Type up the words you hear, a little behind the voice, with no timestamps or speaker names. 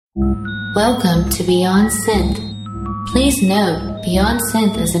Welcome to Beyond Synth. Please note, Beyond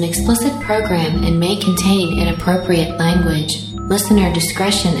Synth is an explicit program and may contain inappropriate language. Listener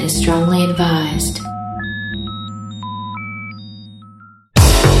discretion is strongly advised.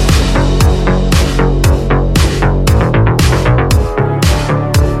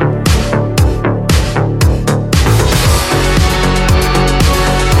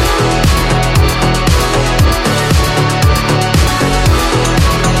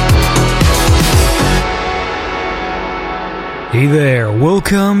 Hey there,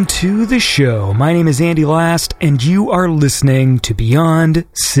 welcome to the show. My name is Andy Last, and you are listening to Beyond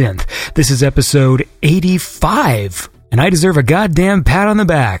Synth. This is episode 85, and I deserve a goddamn pat on the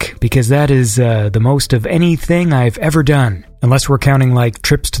back, because that is the most of anything I've ever done. Unless we're counting like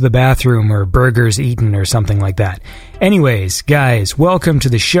trips to the bathroom or burgers eaten or something like that. Anyways, guys, welcome to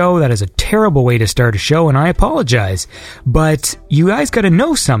the show. That is a terrible way to start a show, and I apologize. But you guys gotta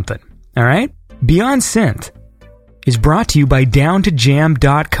know something, alright? Beyond Synth is brought to you by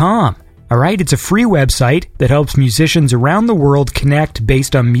downtojam.com. Alright, it's a free website that helps musicians around the world connect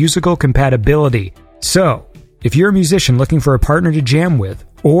based on musical compatibility. So, if you're a musician looking for a partner to jam with,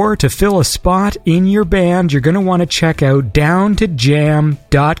 or to fill a spot in your band, you're going to want to check out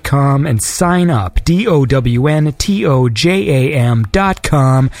downtojam.com and sign up.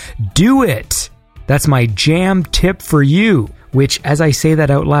 downtojam.com. Do it! That's my jam tip for you. Which, as I say that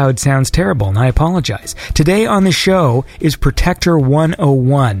out loud, sounds terrible, and I apologize. Today on the show is Protector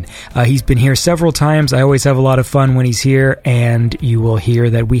 101. He's been here several times. I always have a lot of fun when he's here, and you will hear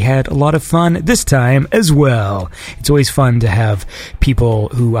that we had a lot of fun this time as well. It's always fun to have people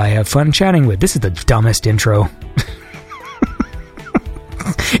who I have fun chatting with. This is the dumbest intro.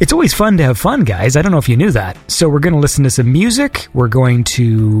 It's always fun to have fun, guys. I don't know if you knew that. So we're going to listen to some music, we're going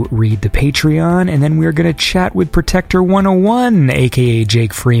to read the Patreon, and then we're going to chat with Protector 101, aka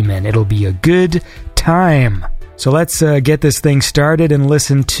Jake Freeman. It'll be a good time. So let's get this thing started and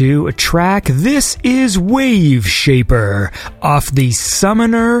listen to a track. This is Wave Shaper off the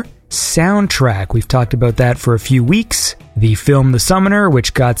Summoner soundtrack. We've talked about that for a few weeks. The film The Summoner,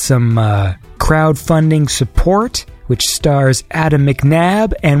 which got some crowdfunding support, which stars Adam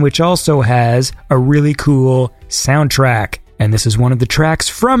McNabb, and which also has a really cool soundtrack. And this is one of the tracks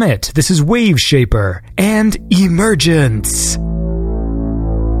from it. This is Wave Shaper and Emergence.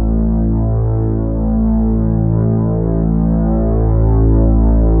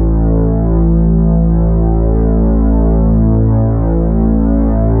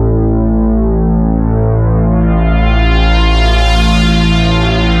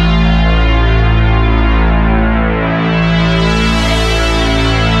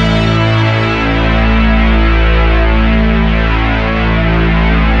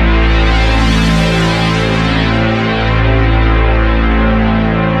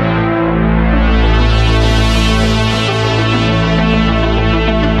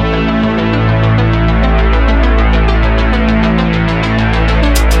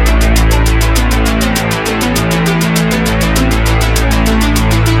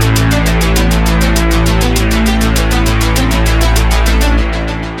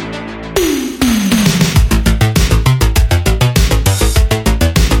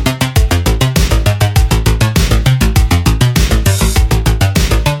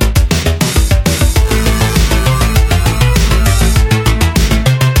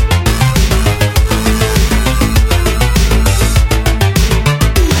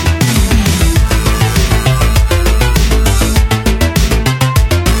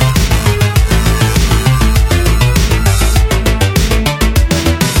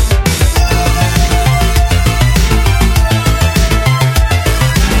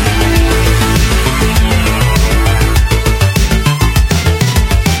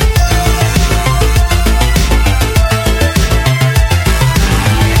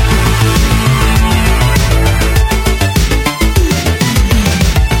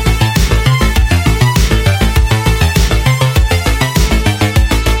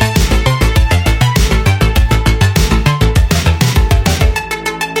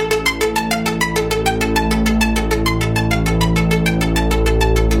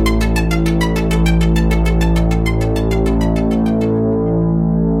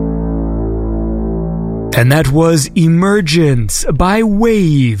 And that was Emergence by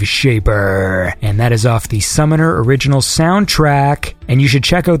Wave Shaper. And that is off the Summoner original soundtrack. And you should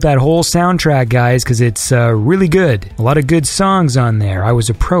check out that whole soundtrack, guys, because it's really good. A lot of good songs on there. I was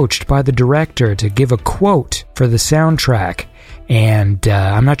approached by the director to give a quote for the soundtrack. And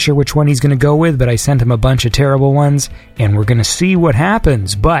I'm not sure which one he's going to go with, but I sent him a bunch of terrible ones, and we're going to see what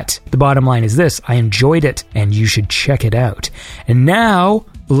happens. But the bottom line is this: I enjoyed it, and you should check it out. And now,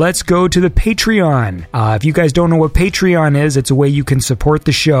 let's go to the Patreon. If you guys don't know what Patreon is, it's a way you can support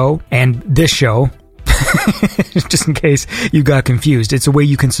the show and this show. Just in case you got confused, it's a way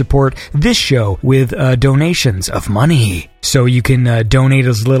you can support this show with donations of money. So you can donate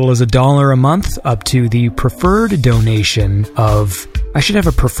as little as $1 a month up to the preferred donation of... I should have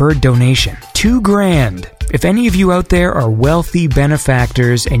a preferred donation. $2,000. If any of you out there are wealthy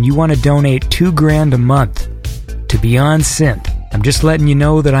benefactors and you want to donate $2,000 a month to Beyond Synth, I'm just letting you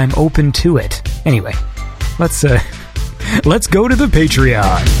know that I'm open to it. Anyway, let's go to the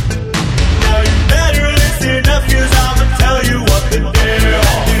Patreon. Enough, 'cause I'ma tell you what to do.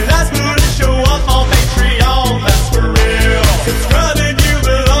 The last mood to show up on Patreon, that's for real. Subscribing, you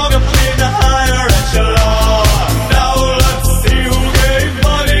belong up in the higher echelon. Now let's see who gave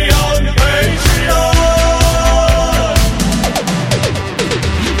money on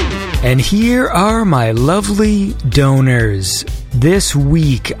Patreon. And here are my lovely donors. This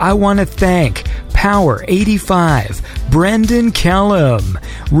week, I want to thank Power85, Brendan Kellum,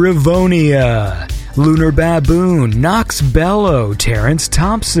 Rivonia, Lunar Baboon, Knox Bello, Terrence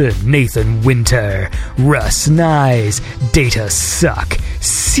Thompson, Nathan Winter, Russ Nyes, Data Suck,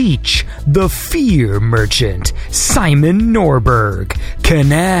 Seach, The Fear Merchant, Simon Norberg,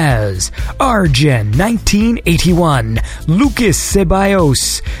 Kanaz, Argen 1981, Lucas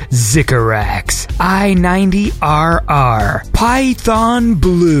Ceballos, Zikarax, I90RR, Python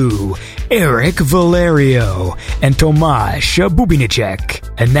Blue, Eric Valerio, and Tomasz Bubinicek.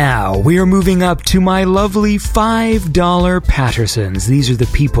 And now we are moving up to my lovely $5 Pattersons. These are the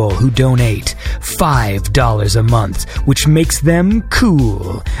people who donate $5 a month, which makes them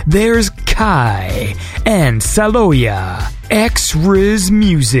cool. There's Kai and Saloya, X-Riz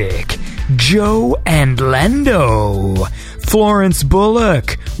Music, Joe and Lando, Florence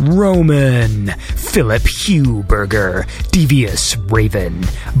Bullock, Roman, Philip Huberger, Devious Raven,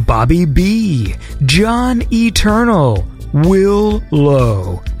 Bobby B, John Eternal, Will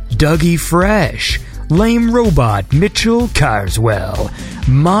Lowe, Dougie Fresh, Lame Robot Mitchell Carswell,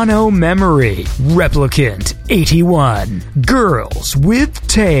 Mono Memory, Replicant 81, Girls with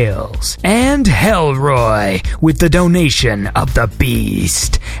Tails, and Hellroy with the donation of the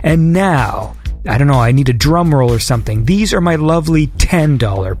Beast. And now, I don't know, I need a drum roll or something. These are my lovely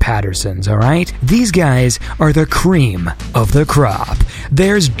 $10 Pattersons, alright? These guys are the cream of the crop.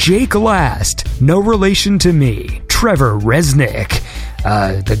 There's Jake Last, no relation to me, Trevor Resnick,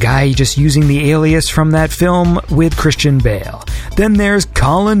 the guy just using the alias from that film with Christian Bale. Then there's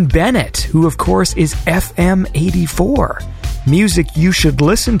Colin Bennett, who of course is FM84, music you should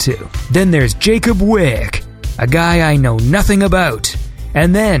listen to. Then there's Jacob Wick, a guy I know nothing about.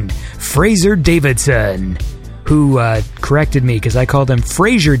 And then Fraser Davidson, who corrected me because I called him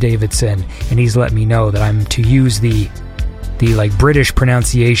Fraser Davidson, and he's let me know that I'm to use the like British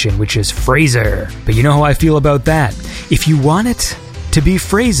pronunciation, which is Fraser. But you know how I feel about that. If you want it to be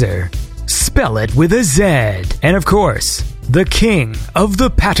Fraser, spell it with a Z. And of course, the king of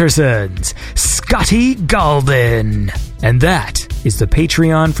the Pattersons, Scotty Galvin. And that is the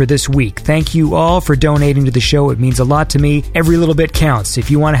Patreon for this week. Thank you all for donating to the show. It means a lot to me. Every little bit counts. If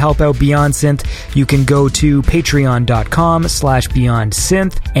you want to help out Beyond Synth, you can go to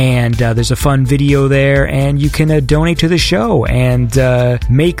patreon.com/BeyondSynth, and there's a fun video there, and you can donate to the show and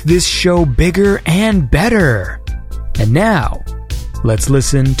make this show bigger and better. And now, let's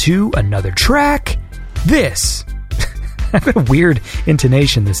listen to another track. This... I have a weird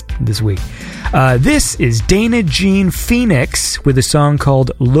intonation this week. This is Dana Jean Phoenix with a song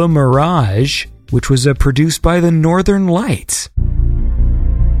called Le Mirage, which was produced by the Northern Lights.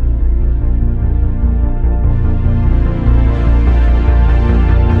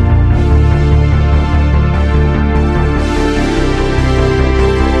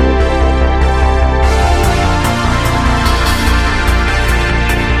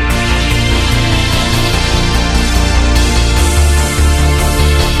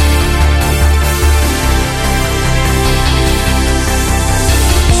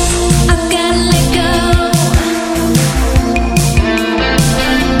 I've gotta let go.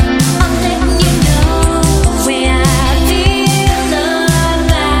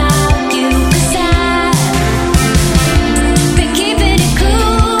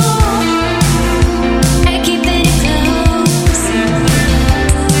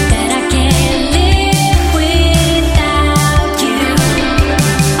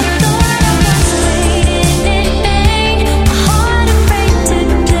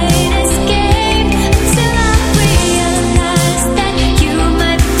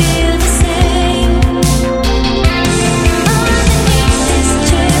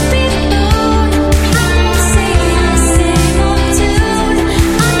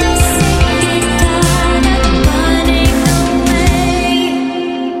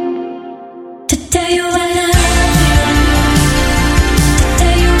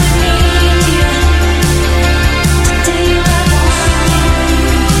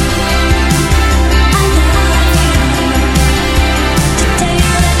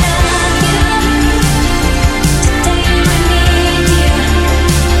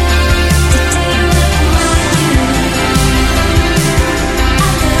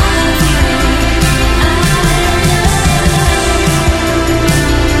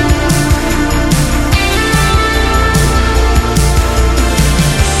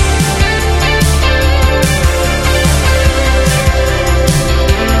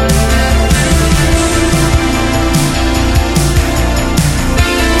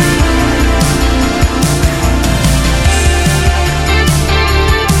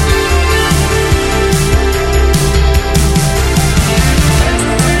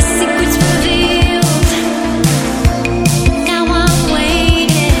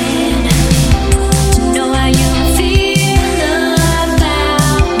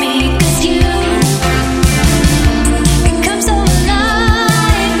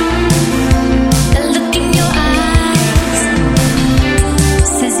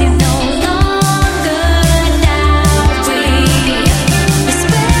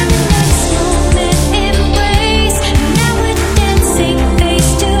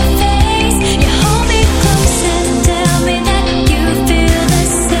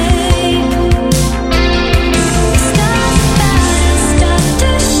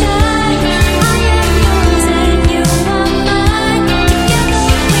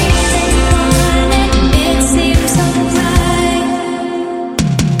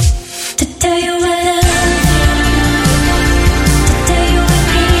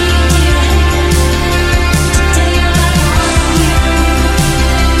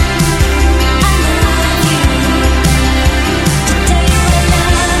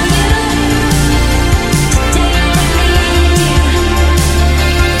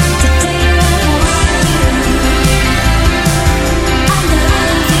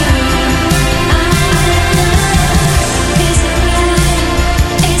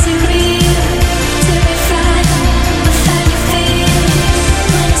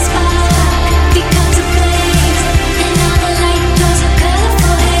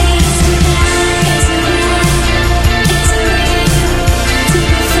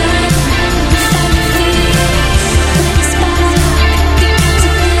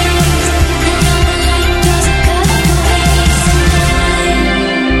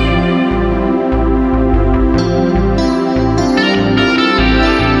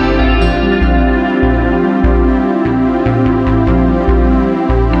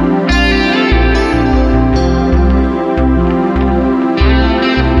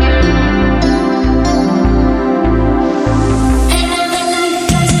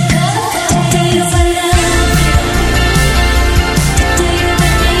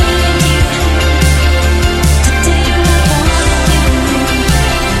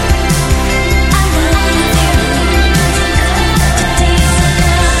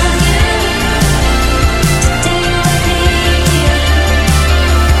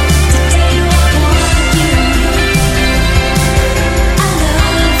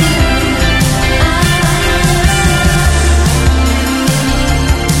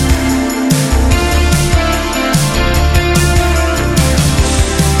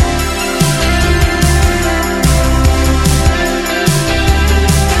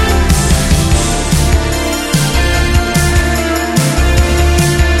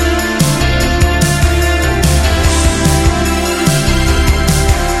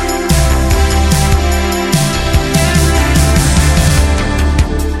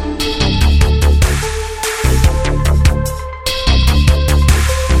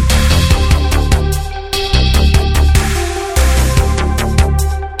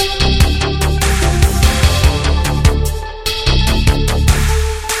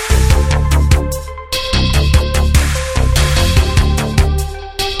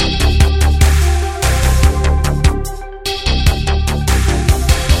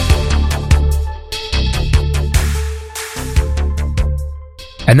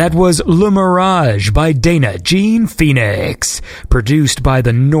 And that was Le Mirage by Dana Jean Phoenix, produced by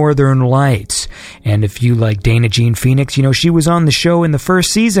the Northern Lights. And if you like Dana Jean Phoenix, you know, she was on the show in the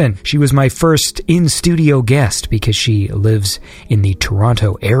first season. She was my first in-studio guest because she lives in the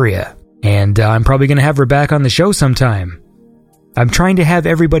Toronto area. And I'm probably going to have her back on the show sometime. I'm trying to have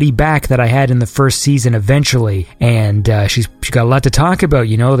everybody back that I had in the first season eventually, and she's got a lot to talk about.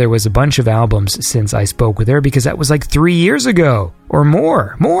 You know, there was a bunch of albums since I spoke with her, because that was like 3 years ago, or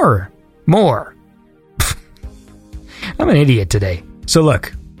more. I'm an idiot today. So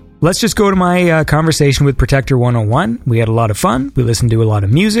look, let's just go to my conversation with Protector 101. We had a lot of fun, we listened to a lot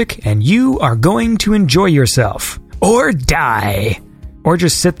of music, and you are going to enjoy yourself. Or die. Or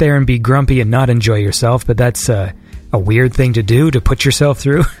just sit there and be grumpy and not enjoy yourself, but that's a weird thing to do, to put yourself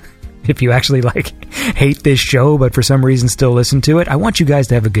through. If you actually hate this show but for some reason still listen to it, I want you guys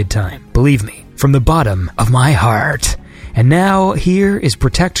to have a good time. Believe me, from the bottom of my heart. And now here is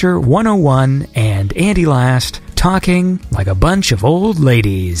Protector 101 and Andy Last talking like a bunch of old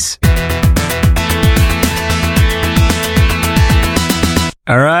ladies.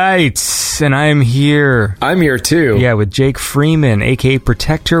 All right, and I'm here. I'm here too. Yeah, with Jake Freeman, aka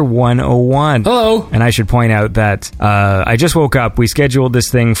Protector 101. Hello. And I should point out that I just woke up. We scheduled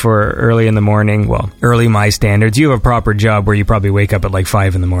this thing for early in the morning. Well, early my standards. You have a proper job where you probably wake up at like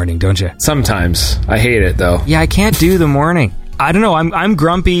 5 in the morning, don't you? Sometimes. I hate it though. Yeah, I can't do the morning. I don't know. I'm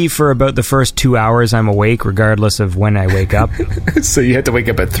grumpy for about the first 2 hours I'm awake, regardless of when I wake up. So you had to wake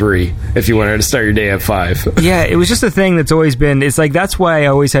up at 3 if you wanted to start your day at 5. Yeah, it was just a thing that's always been... It's like, that's why I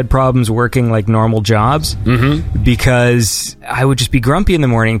always had problems working like normal jobs. Mm-hmm. Because I would just be grumpy in the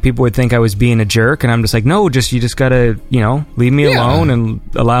morning. People would think I was being a jerk, and I'm just like, no, you just gotta, leave me alone and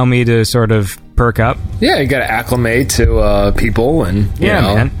allow me to sort of perk up. Yeah, you gotta acclimate to people, and you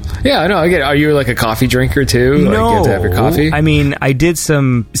know. Man. Yeah, I know. I get it. Are you like a coffee drinker too? No, like you have to have your coffee. I mean, I did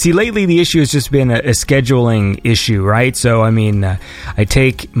some. See, lately the issue has just been a scheduling issue, right? So, I mean, I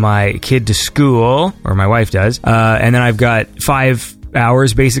take my kid to school, or my wife does, and then I've got 5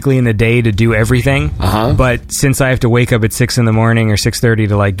 hours basically in the day to do everything. But since I have to wake up at 6 in the morning or 6:30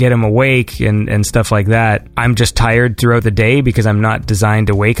 to like get him awake and stuff like that, I'm just tired throughout the day because I'm not designed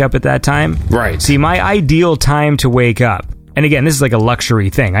to wake up at that time. Right. See, my ideal time to wake up, and again, this is like a luxury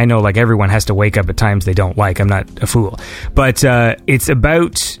thing. I know like everyone has to wake up at times they don't like. I'm not a fool. But it's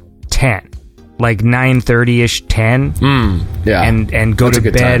about 10. Like 9:30ish, 10. Yeah. And go to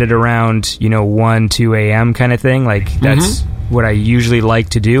bed time. at around, 1, 2 a.m. kind of thing. Like that's what I usually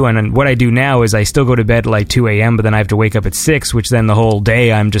like to do. And what I do now is I still go to bed at like 2 a.m., but then I have to wake up at 6, which then the whole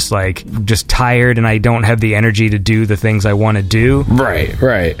day I'm just tired and I don't have the energy to do the things I want to do. Right.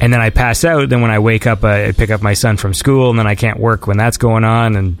 And then I pass out. Then when I wake up, I pick up my son from school, and then I can't work when that's going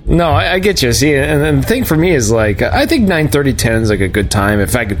on. And no, I get you. See, and the thing for me is like, I think 9:30, 10 is like a good time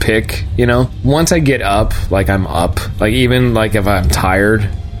if I could pick, Once I get up, like I'm up, like even like if I'm tired,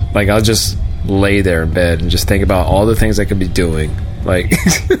 like I'll just lay there in bed and just think about all the things I could be doing, like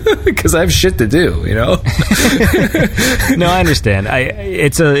because I have shit to do, No, I understand.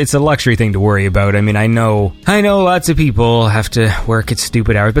 It's a luxury thing to worry about. I mean, I know lots of people have to work at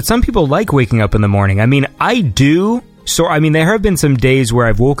stupid hours, but some people like waking up in the morning. I mean, I do. So, I mean, there have been some days where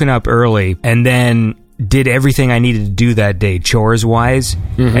I've woken up early and then did everything I needed to do that day, chores-wise.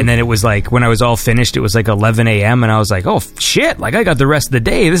 And then it was like, when I was all finished, it was like 11 a.m. and I was like, oh, shit, like I got the rest of the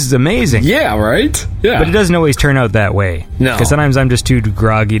day. This is amazing. Yeah, right? Yeah. But it doesn't always turn out that way. No. Because sometimes I'm just too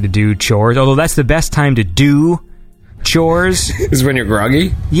groggy to do chores, although that's the best time to do chores. Is when you're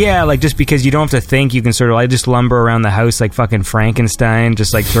groggy? Yeah, like just because you don't have to think, you can sort of, I just lumber around the house like fucking Frankenstein,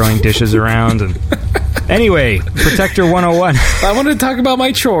 just like throwing dishes around. And anyway, Protector 101. I wanted to talk about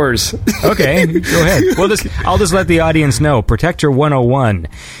my chores. Okay, go ahead. Well, I'll just let the audience know. Protector 101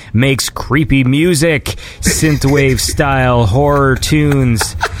 makes creepy music, synthwave style horror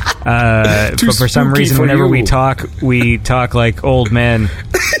tunes. But for some reason, whenever we talk like old men.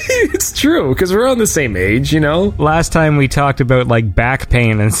 It's true, because we're on the same age, Last time we talked about like back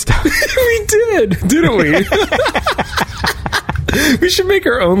pain and stuff. We did, didn't we? We should make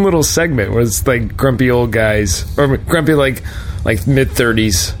our own little segment where it's like grumpy old guys, or grumpy like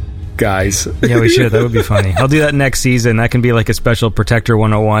mid-30s guys. Yeah, we should. That would be funny. I'll do that next season. That can be like a special Protector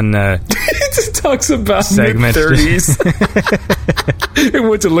 101 it just talks about segment. Mid-30s and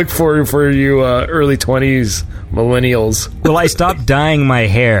what to look for you early 20s millennials. Well, I stopped dyeing my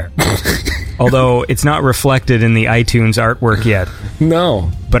hair. Although it's not reflected in the iTunes artwork yet. No.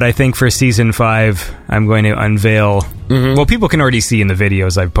 But I think for Season 5, I'm going to unveil... Well, people can already see in the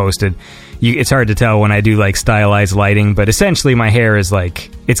videos I've posted. It's hard to tell when I do, like, stylized lighting, but essentially my hair is, like...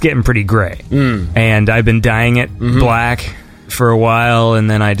 It's getting pretty gray. And I've been dyeing it black for a while, and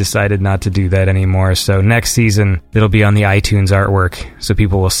then I decided not to do that anymore. So next season, it'll be on the iTunes artwork, so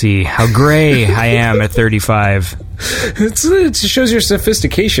people will see how gray I am at 35. It shows your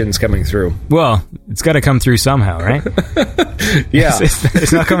sophistication's coming through. Well, it's got to come through somehow, right? Yeah.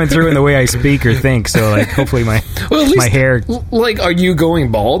 It's not coming through in the way I speak or think, so like hopefully my hair... Like, are you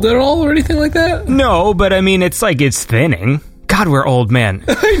going bald at all or anything like that? No, but I mean, it's like it's thinning. God, we're old men.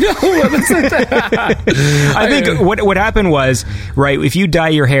 I know. I think what happened was, right, if you dye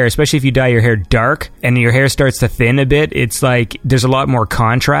your hair, especially if you dye your hair dark and your hair starts to thin a bit, it's like there's a lot more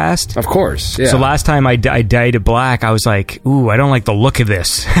contrast. Of course, yeah. So last time I dyed it black, I was like, ooh, I don't like the look of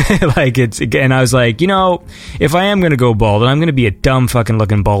this. And I was like, you know, if I am going to go bald, I'm going to be a dumb fucking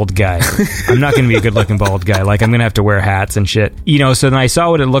looking bald guy. I'm not going to be a good looking bald guy. Like, I'm going to have to wear hats and shit. You know, so then I saw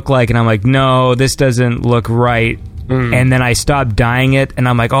what it looked like and I'm like, no, this doesn't look right. And then I stopped dyeing it, and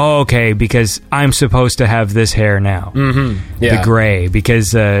I'm like, oh, okay, because I'm supposed to have this hair now, the gray,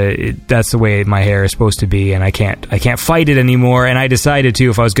 because that's the way my hair is supposed to be, and I can't fight it anymore. And I decided to,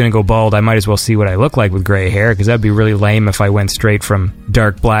 if I was going to go bald, I might as well see what I look like with gray hair, because that'd be really lame if I went straight from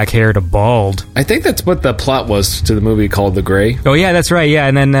dark black hair to bald. I think that's what the plot was to the movie called The Gray. Oh yeah, that's right. Yeah,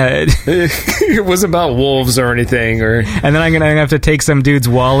 and then it wasn't about wolves or anything, and then I'm gonna have to take some dude's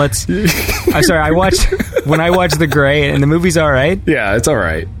wallets. I'm sorry. When I watched The Gray, and the movie's all right. Yeah, it's all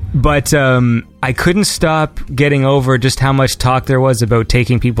right. But I couldn't stop getting over just how much talk there was about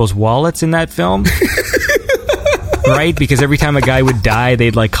taking people's wallets in that film. Right? Because every time a guy would die,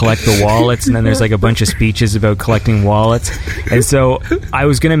 they'd like collect the wallets, and then there's like a bunch of speeches about collecting wallets. And so I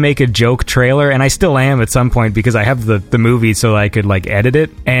was going to make a joke trailer, and I still am at some point because I have the movie so I could like edit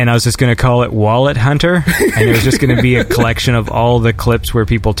it, and I was just going to call it Wallet Hunter, and it was just going to be a collection of all the clips where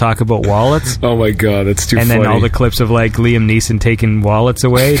people talk about wallets. Oh my god, that's too funny. And then all the clips of like Liam Neeson taking wallets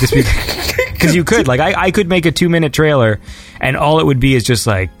away, just because you could, like, I could make a 2-minute trailer, and all it would be is just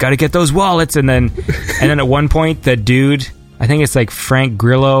like, gotta get those wallets, and then at one point, the dude, I think it's like Frank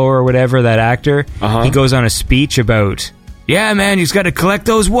Grillo or whatever, that actor, he goes on a speech about, yeah, man, you just gotta collect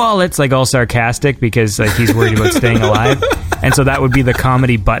those wallets, like all sarcastic, because like he's worried about staying alive, and so that would be the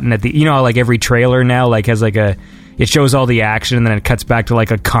comedy button at the, you know how like every trailer now like has like it shows all the action and then it cuts back to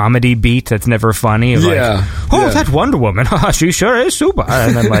like a comedy beat that's never funny. Like, that Wonder Woman, she sure is super.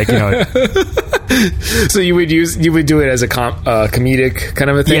 And then like, you know. So you would do it as a comedic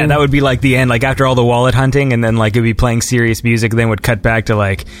kind of a thing? Yeah, that would be like the end, like after all the wallet hunting, and then like it'd be playing serious music, then would cut back to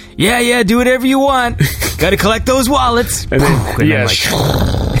like, yeah, do whatever you want. Gotta collect those wallets. And then,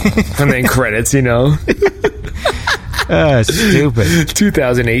 and then credits, you know. Stupid.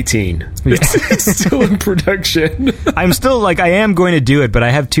 2018. It's still in production. I'm still like, I am going to do it, but I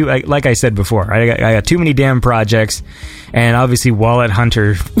have like I said before, I got too many damn projects, and obviously Wallet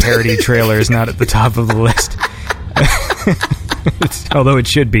Hunter parody trailer is not at the top of the list. Although it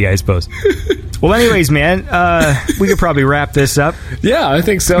should be, I suppose. Well, anyways, man, we could probably wrap this up. Yeah, I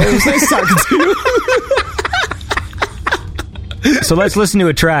think so. It was nice talking to you. So let's listen to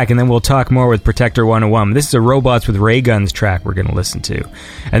a track, and then we'll talk more with Protector 101. This is a Robots with Ray Guns track we're going to listen to.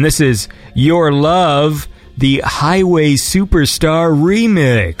 And this is Your Love, the Highway Superstar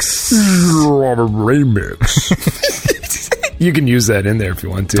remix. You can use that in there if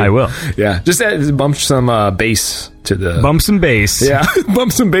you want to. I will. Yeah, just bump some bass to the... Bump some bass. Yeah,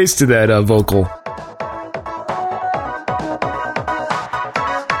 bump some bass to that vocal.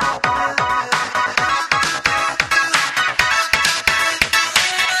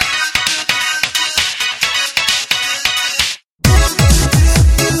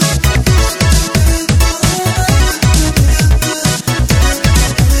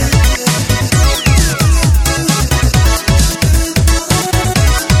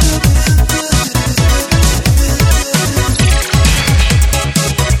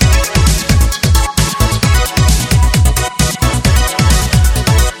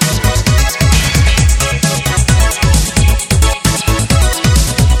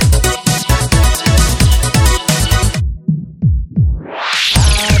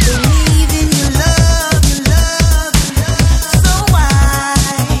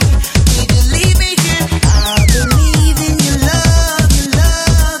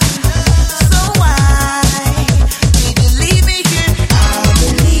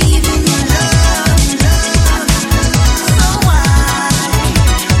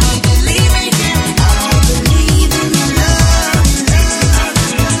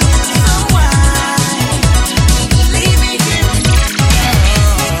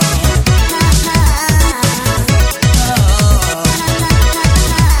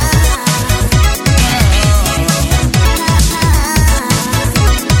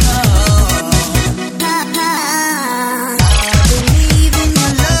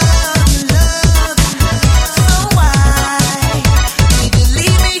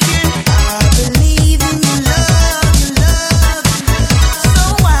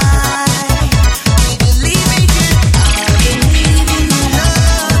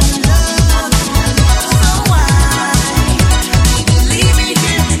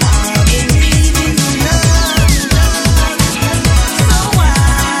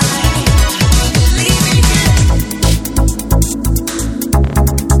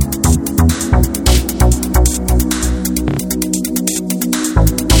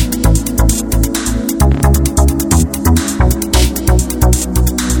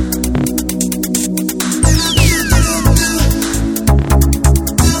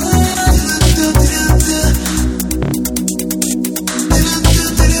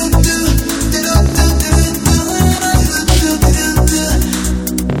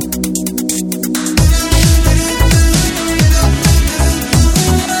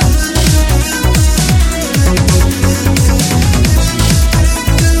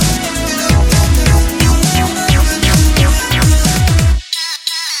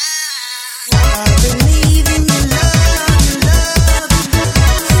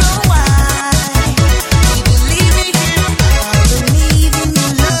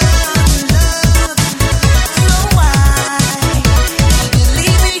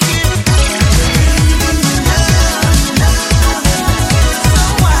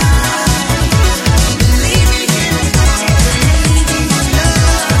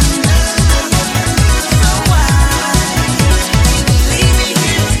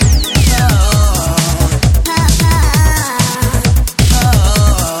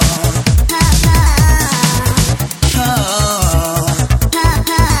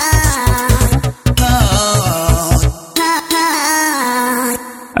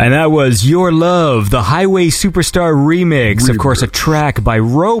 And that was Your Love, the Highway Superstar remix. Of course, a track by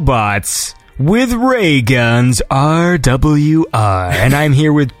Robots with Ray Guns RWR. And I'm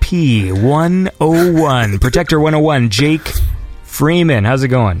here with P101, Protector 101, Jake Freeman. How's it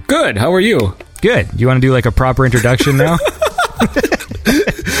going? Good. How are you? Good. You want to do like a proper introduction now?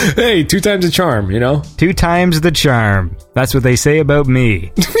 Hey, 2 times the charm, you know? 2 times the charm. That's what they say about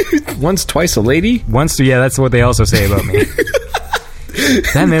me. Once, twice a lady? Once, yeah, that's what they also say about me.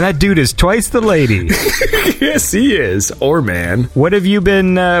 That dude is twice the lady. Yes, he is. Or man. What have you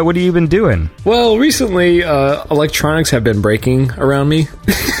been doing? Well, recently, electronics have been breaking around me.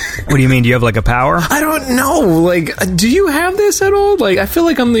 What do you mean? Do you have like a power? I don't know. Like, do you have this at all? Like, I feel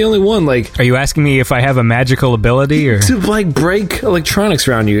like I'm the only one. Like, are you asking me if I have a magical ability or to like break electronics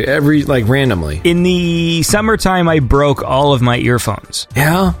around you randomly? In the summertime, I broke all of my earphones.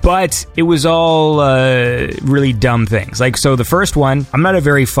 Yeah, but it was all really dumb things. Like, so the first one, I'm not a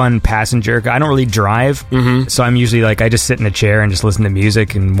very fun passenger. I don't really drive, so I'm usually like I just sit in a chair and just listen to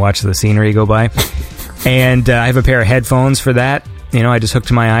music and watch the scenery go by. And I have a pair of headphones for that. You know, I just hooked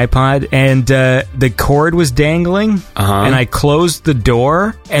to my iPod, and the cord was dangling, and I closed the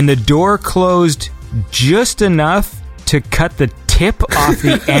door, and the door closed just enough to cut the tip off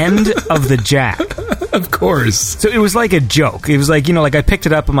the end of the jack. Of course. So it was like a joke. It was like, you know, like I picked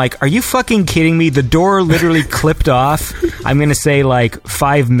it up, I'm like, are you fucking kidding me? The door literally clipped off, I'm going to say like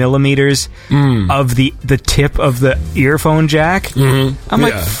 5 millimeters of the tip of the earphone jack. I'm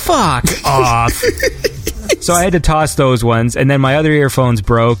like, fuck off. So I had to toss those ones, and then my other earphones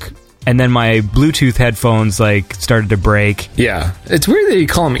broke, and then my Bluetooth headphones like started to break. Yeah. It's weird that you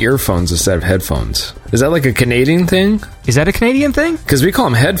call them earphones instead of headphones. Is that like a Canadian thing? Is that a Canadian thing? Because we call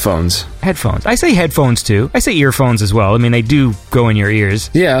them headphones. Headphones. I say headphones too. I say earphones as well. I mean, they do go in your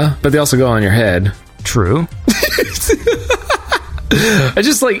ears. Yeah, but they also go on your head. True. I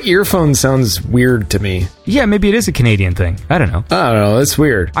just like earphone sounds weird to me. Yeah, maybe it is a Canadian thing. I don't know. It's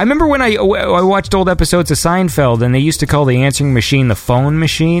weird. I remember when I watched old episodes of Seinfeld, and they used to call the answering machine the phone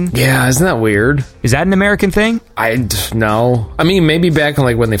machine. Yeah, isn't that weird? Is that an American thing? No. I mean, maybe back in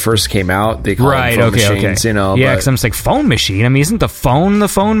like when they first came out, they called them phone machines, you know. Yeah, because I'm just like, phone machine? I mean, isn't the phone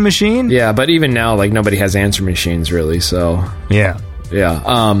machine? Yeah, but even now, like, nobody has answer machines, really, so... Yeah. Yeah.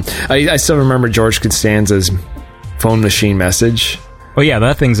 I still remember George Costanza's phone machine message. Oh yeah,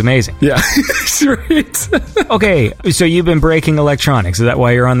 that thing's amazing. Yeah, that's right. Okay, so you've been breaking electronics. Is that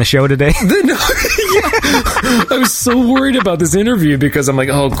why you're on the show today? I was so worried about this interview because I'm like,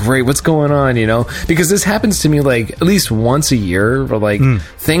 oh great, what's going on, you know? Because this happens to me like at least once a year where like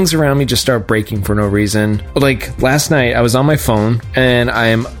things around me just start breaking for no reason. Like last night I was on my phone and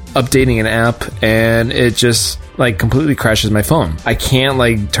I'm updating an app and it just like completely crashes my phone. I can't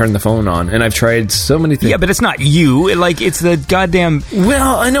like turn the phone on, and I've tried so many things. Yeah, but it's not you. It's the goddamn.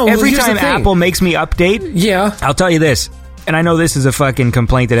 Well, I know. Every time Apple makes me update, yeah, I'll tell you this, and I know this is a fucking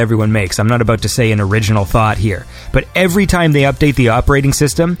complaint that everyone makes. I'm not about to say an original thought here, but every time they update the operating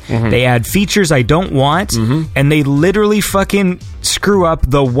system, they add features I don't want, and they literally fucking screw up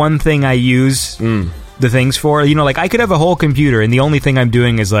the one thing I use. The things for, you know, like I could have a whole computer and the only thing I'm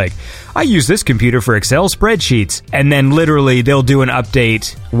doing is like, I use this computer for Excel spreadsheets, and then literally they'll do an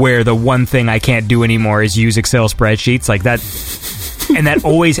update where the one thing I can't do anymore is use Excel spreadsheets like that. And that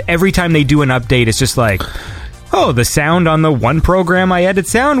always, every time they do an update, it's just like, oh, the sound on the one program I edit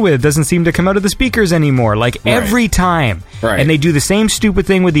sound with doesn't seem to come out of the speakers anymore. Like every time. Right. And they do the same stupid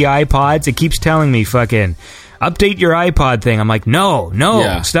thing with the iPods. It keeps telling me fucking update your iPod thing. I'm like, no,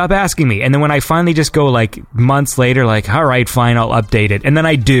 stop asking me. And then when I finally just go like months later, like, all right, fine, I'll update it. And then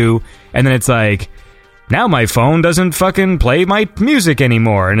I do. And then it's like, now my phone doesn't fucking play my music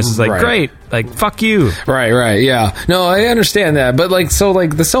anymore. And it's just like, great, like, fuck you. Right, yeah. No, I understand that. But like, so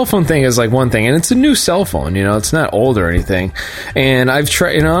like the cell phone thing is like one thing, and it's a new cell phone, you know, it's not old or anything. And I've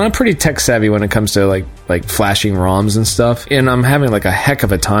tried, you know, I'm pretty tech savvy when it comes to like flashing ROMs and stuff. And I'm having like a heck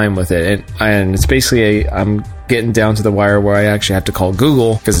of a time with it. And it's basically I'm getting down to the wire where I actually have to call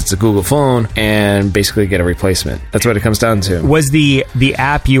Google because it's a Google phone and basically get a replacement. That's what it comes down to. Was the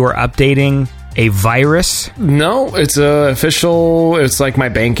app you were updating a virus? No, it's it's like my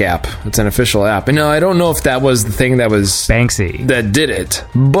bank app. It's an official app. And no, I don't know if that was the thing that was Banksy that did it,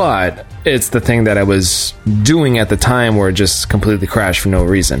 but it's the thing that I was doing at the time where it just completely crashed for no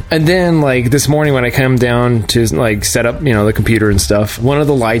reason. And then like this morning when I come down to like set up, the computer and stuff, one of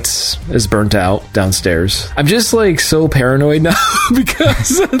the lights is burnt out downstairs. I'm just like so paranoid now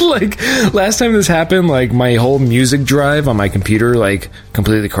because like last time this happened, like my whole music drive on my computer like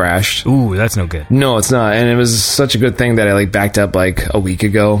completely crashed. Ooh, that's no good. No, it's not. And it was such a good thing that I like backed up like a week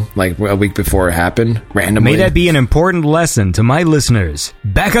ago, like a week before it happened, randomly. May that be an important lesson to my listeners.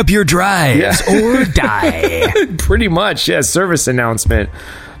 Back up your drives or die. Pretty much, yeah. Service announcement.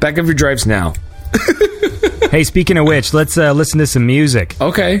 Back up your drives now. Hey, speaking of which, let's listen to some music.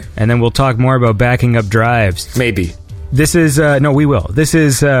 Okay. And then we'll talk more about backing up drives. Maybe. This is, no, we will. This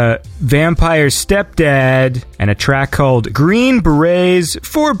is Vampire Stepdad and a track called Green Berets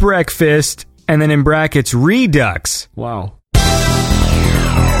for Breakfast, and then in brackets, Redux. Wow.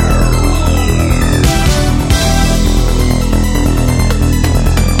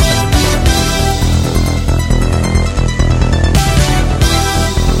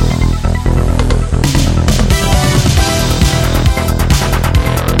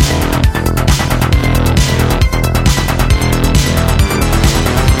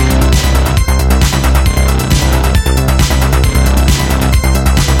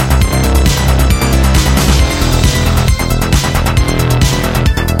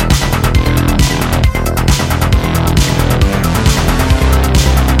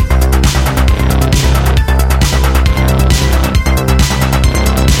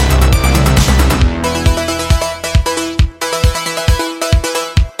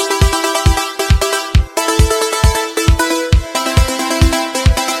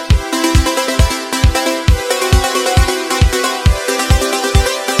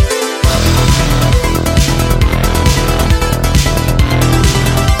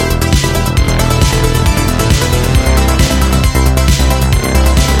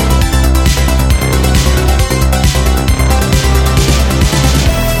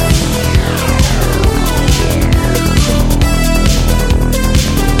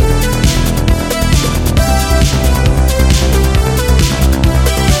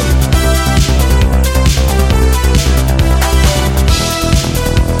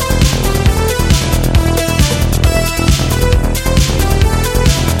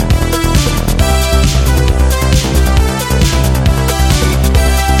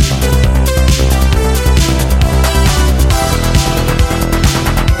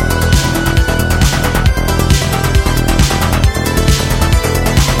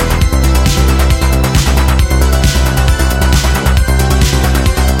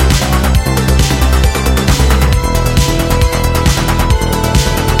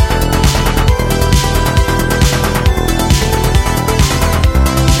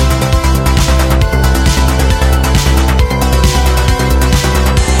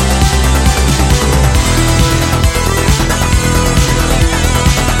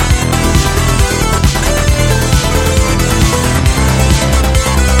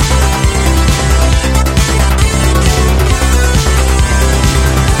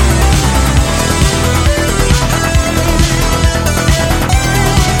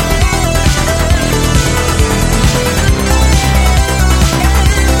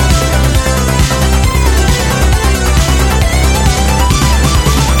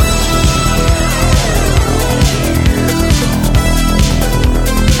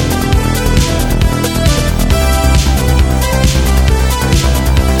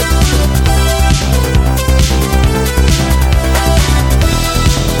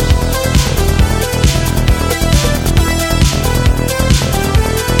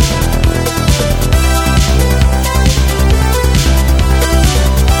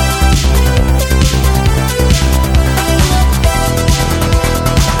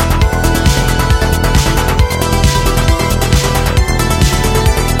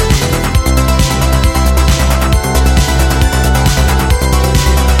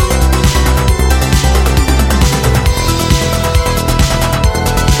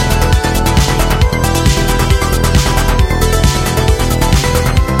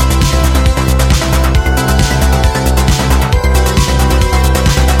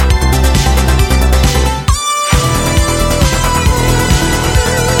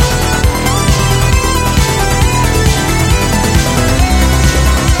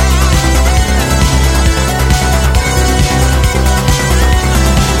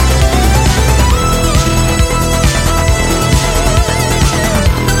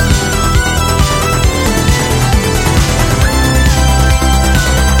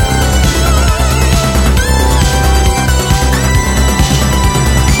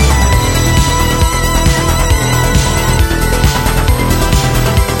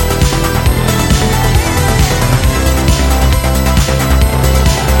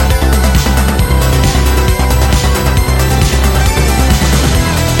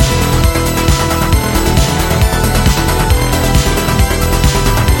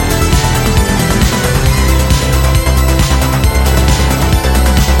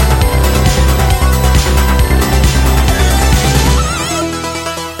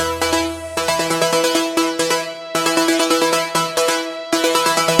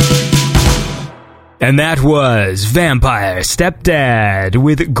 And that was Vampire Stepdad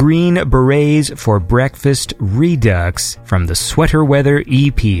with Green Berets for Breakfast Redux from the Sweater Weather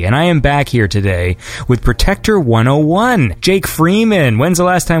EP. And I am back here today with Protector 101. Jake Freeman, when's the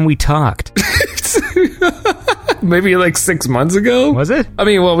last time we talked? Maybe like 6 months ago. Was it? I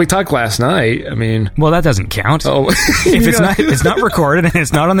mean, well, we talked last night. I mean, Well, that doesn't count. oh, If it's not recorded and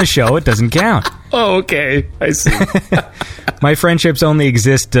it's not on the show, it doesn't count. oh, okay, I see. My friendships only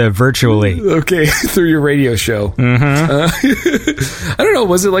exist virtually. Okay, through your radio show. Mm-hmm. I don't know.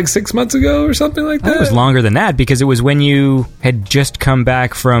 Was it like 6 months ago or something like I think that? it was longer than that because it was when you had just come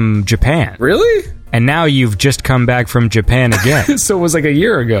back from Japan. Really? And now you've just come back from Japan again. So it was like a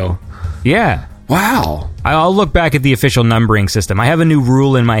year ago. Yeah. Wow. I'll look back at the official numbering system. I have a new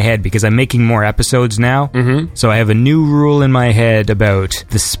rule in my head because I'm making more episodes now. Mm-hmm. So I have a new rule in my head about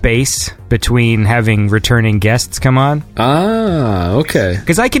the space between having returning guests come on. Ah, okay.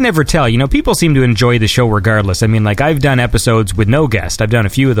 Because I can never tell. You know, people seem to enjoy the show regardless. I mean, like, I've done episodes with no guest. I've done a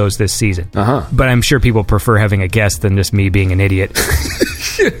few of those this season. Uh-huh. But I'm sure people prefer having a guest than just me being an idiot.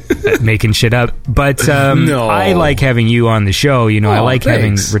 Making shit up. But No. I like having you on the show. You know, I like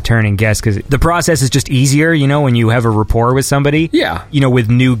thanks. having returning guests because the process is just easier, you know, when you have a rapport with somebody. Yeah. You know, with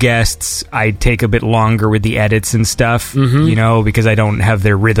new guests, I take a bit longer with the edits and stuff, you know, because I don't have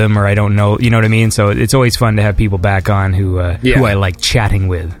their rhythm or I don't know, you know what I mean? So it's always fun to have people back on who I like chatting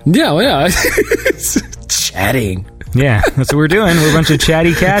with. Yeah, well, yeah. Chatting. Yeah, that's what we're doing. We're a bunch of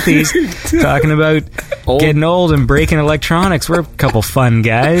chatty Cathys talking about getting old and breaking electronics. We're a couple fun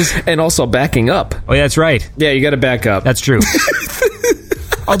guys. And also backing up. Oh, yeah, that's right. Yeah, you got to back up. That's true.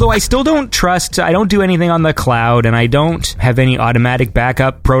 Although I still don't trust, I don't do anything on the cloud, and I don't have any automatic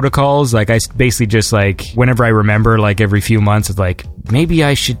backup protocols. Like, I basically just, like, whenever I remember, like, every few months, it's like, maybe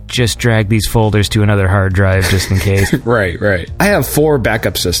I should just drag these folders to another hard drive just in case. Right. I have 4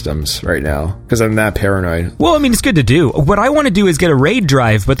 backup systems right now because I'm that paranoid. Well, I mean, it's good to do. What I want to do is get a RAID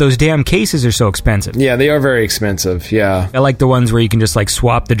drive, but those damn cases are so expensive. Yeah, they are very expensive. Yeah. I like the ones where you can just, like,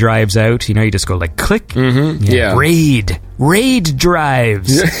 swap the drives out. You know, you just go, like, click. Mm-hmm. Yeah. RAID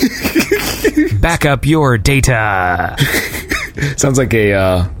drives. Back up your data. Sounds like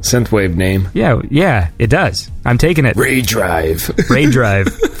a synthwave name. Yeah, it does. I'm taking it. RAID drive. RAID drive.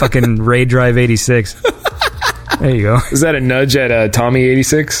 Fucking RAID drive 86. There you go. Is that a nudge at Tommy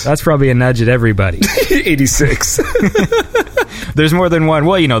 86? That's probably a nudge at everybody. 86. There's more than one.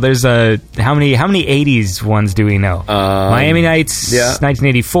 Well, you know, there's how many 80s ones do we know? Miami Nights, yeah.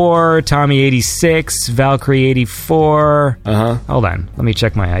 1984, Tommy 86, Valkyrie 84. Uh-huh. Hold on. Let me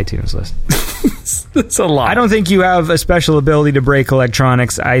check my iTunes list. That's a lot. I don't think you have a special ability to break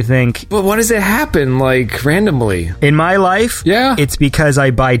electronics. I think But why does it happen, like, randomly? in my life, Yeah. it's because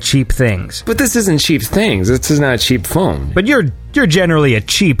I buy cheap things. But this isn't cheap things. This is not a cheap phone. But you're generally a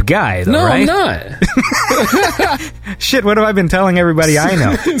cheap guy, though, No, right? I'm not. Shit, what have I been telling everybody I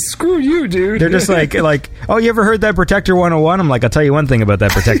know? Screw you, dude. They're just like, oh, you ever heard that Protector 101? I'm like, I'll tell you one thing about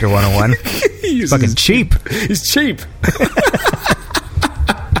that Protector 101. Fucking cheap. He's cheap.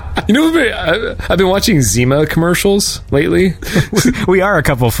 You know, I've been watching Zima commercials lately. We are a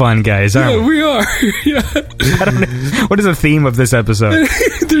couple fun guys, aren't Yeah, we are. Yeah. I don't know. What is the theme of this episode?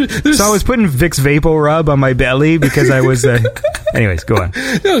 So I was putting Vicks Vapo Rub on my belly because I was... Anyways, go on.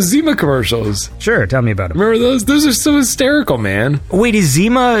 No, Zima commercials. Sure, tell me about them. Remember those? Those are so hysterical, man. Wait, is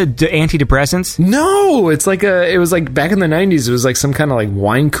Zima antidepressants? No, it was like back in the 90s, it was like some kind of like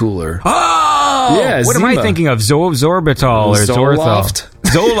wine cooler. Oh! Yeah, what am I Zima. thinking of? Zorbital or Zoloft.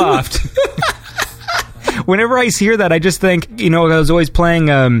 Zoloft. Whenever I hear that, I just think, you know, I was always playing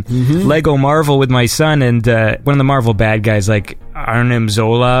Lego Marvel with my son, and one of the Marvel bad guys, like Arnim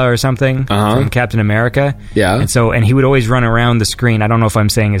Zola or something from Captain America. Yeah. And he would always run around the screen. I don't know if I'm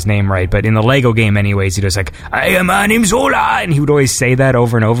saying his name right, but in the Lego game anyways, he was like, I am Arnim Zola, and he would always say that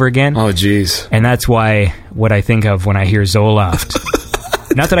over and over again. Oh, jeez. And that's what I think of when I hear Zoloft.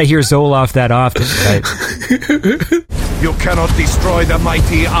 Not that I hear Zoloft that often, but... You cannot destroy the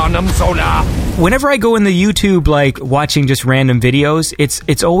mighty Arnim Zola. Whenever I go in the YouTube, like, watching just random videos,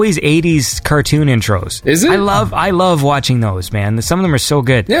 it's always 80s cartoon intros. Is it? I love watching those, man. Some of them are so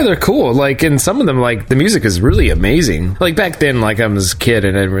good. Yeah, they're cool. Like, and some of them, like, the music is really amazing. Like, back then, like, I was a kid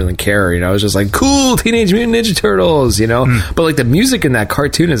and I didn't really care, you know. I was just like, cool, Teenage Mutant Ninja Turtles, you know. But, like, the music in that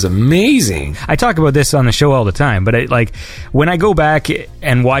cartoon is amazing. I talk about this on the show all the time, but when I go back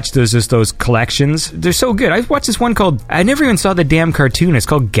and watch those collections, they're so good. I watched this one called, I never even saw the damn cartoon. It's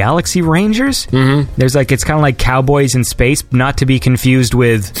called Galaxy Rangers. Mm-hmm. There's it's kind of like cowboys in space, not to be confused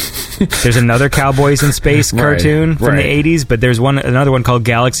with There's another Cowboys in Space cartoon from the 80s, but there's another one called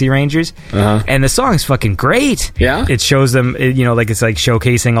Galaxy Rangers, and the song's fucking great. Yeah? It shows them, like it's like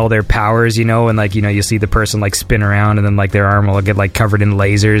showcasing all their powers, and like, you see the person like spin around and then like their arm will get like covered in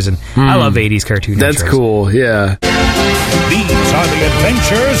lasers, and I love 80s cartoon That's intros. cool, yeah. These are the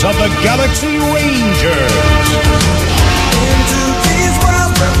adventures of the Galaxy Rangers. Into these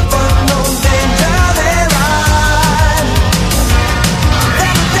worlds where fun knows danger, they ride.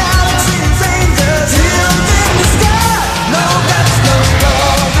 Then the Galaxy Rangers healed in the sky. No, that's no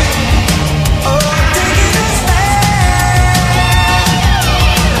glory. Oh, taking his hand,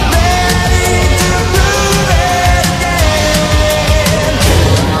 ready to prove it again.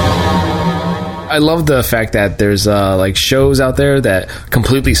 I love the fact that there's like shows out there that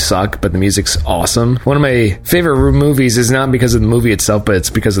completely suck, but the music's awesome. One of my favorite movies is not because of the movie itself, but it's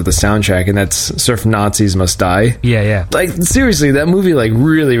because of the soundtrack, and that's Surf Nazis Must Die. Yeah. Like, seriously, that movie like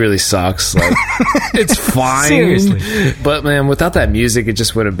really, really sucks. Like, it's fine. Seriously. But man, without that music, it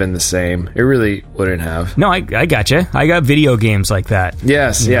just would have been the same. It really wouldn't have. No, I gotcha. I got video games like that.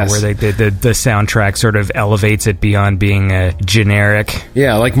 Yes, You know, yes. where the soundtrack sort of elevates it beyond being generic.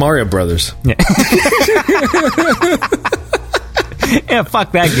 Yeah, like Mario Brothers. Yeah,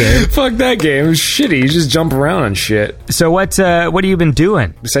 fuck that game. Fuck that game. It was shitty. You just jump around and shit. So what have you been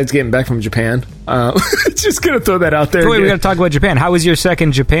doing? Besides getting back from Japan. Just gonna throw that out there. Wait, we again. got to talk about Japan. How was your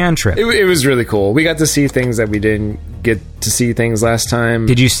second Japan trip? It was really cool. We got to see things that we didn't get to see things last time.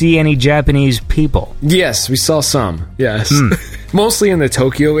 Did you see any Japanese people? Yes, we saw some. Yes. Hmm. Mostly in the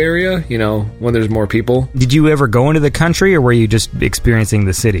Tokyo area, when there's more people. Did you ever go into the country, or were you just experiencing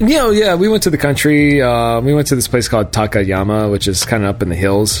the city? Yeah, we went to the country. We went to this place called Takayama, which is kind of up in the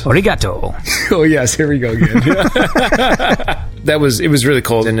hills. Arigato. Oh, yes, here we go again. It was really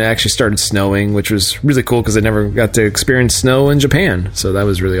cold, and it actually started snowing, which was really cool because I never got to experience snow in Japan, so that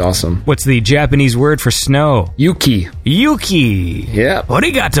was really awesome. What's the Japanese word for snow? Yuki. Yuki. Yeah.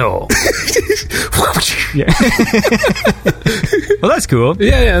 Arigato. Yeah. Well, that's cool.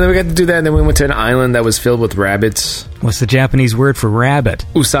 Yeah, and then we got to do that, and then we went to an island that was filled with rabbits. What's the Japanese word for rabbit?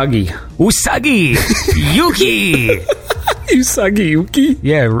 Usagi. Usagi. Yuki. Usagi Yuki?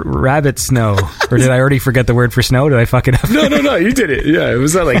 Yeah, rabbit snow. Or did I already forget the word for snow? Did I fuck it up? No, you did it. Yeah,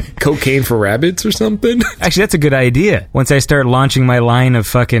 was that like cocaine for rabbits or something? Actually, that's a good idea. Once I start launching my line of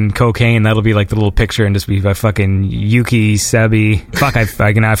fucking cocaine, that'll be like the little picture and just be a fucking Yuki, Sabi. Fuck, I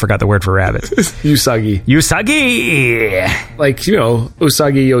forgot the word for rabbits. Usagi. Usagi! Like,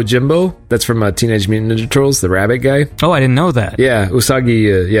 Usagi Yojimbo. That's from Teenage Mutant Ninja Turtles, the rabbit guy. Oh, I didn't know that. Yeah,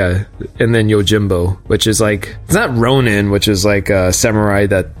 Usagi, yeah. And then Yojimbo, which is like, it's not Ronin, which is like a samurai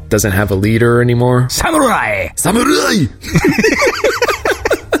that doesn't have a leader anymore. Samurai! Samurai!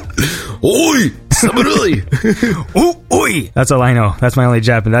 Oi! Samurai! Oi! That's all I know. That's my only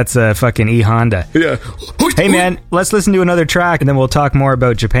Japanese. That's fucking E Honda. Yeah. Hey man, let's listen to another track and then we'll talk more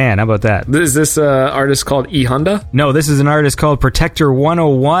about Japan. How about that? Is this artist called E Honda? No, this is an artist called Protector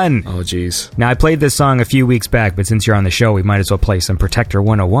 101. Oh, jeez. Now, I played this song a few weeks back, but since you're on the show, we might as well play some Protector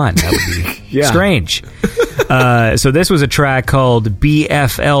 101. That would be Yeah. strange. So this was a track called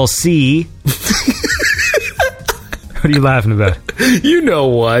BFLC. What are you laughing about? You know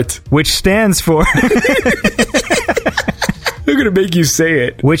what? Which stands for... I'm gonna make you say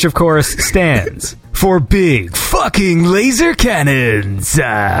it. Which, of course, stands for Big Fucking Laser Cannons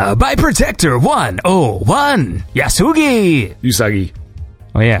by Protector 101 Yasugi. Usagi.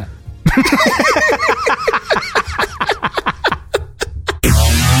 Oh, yeah.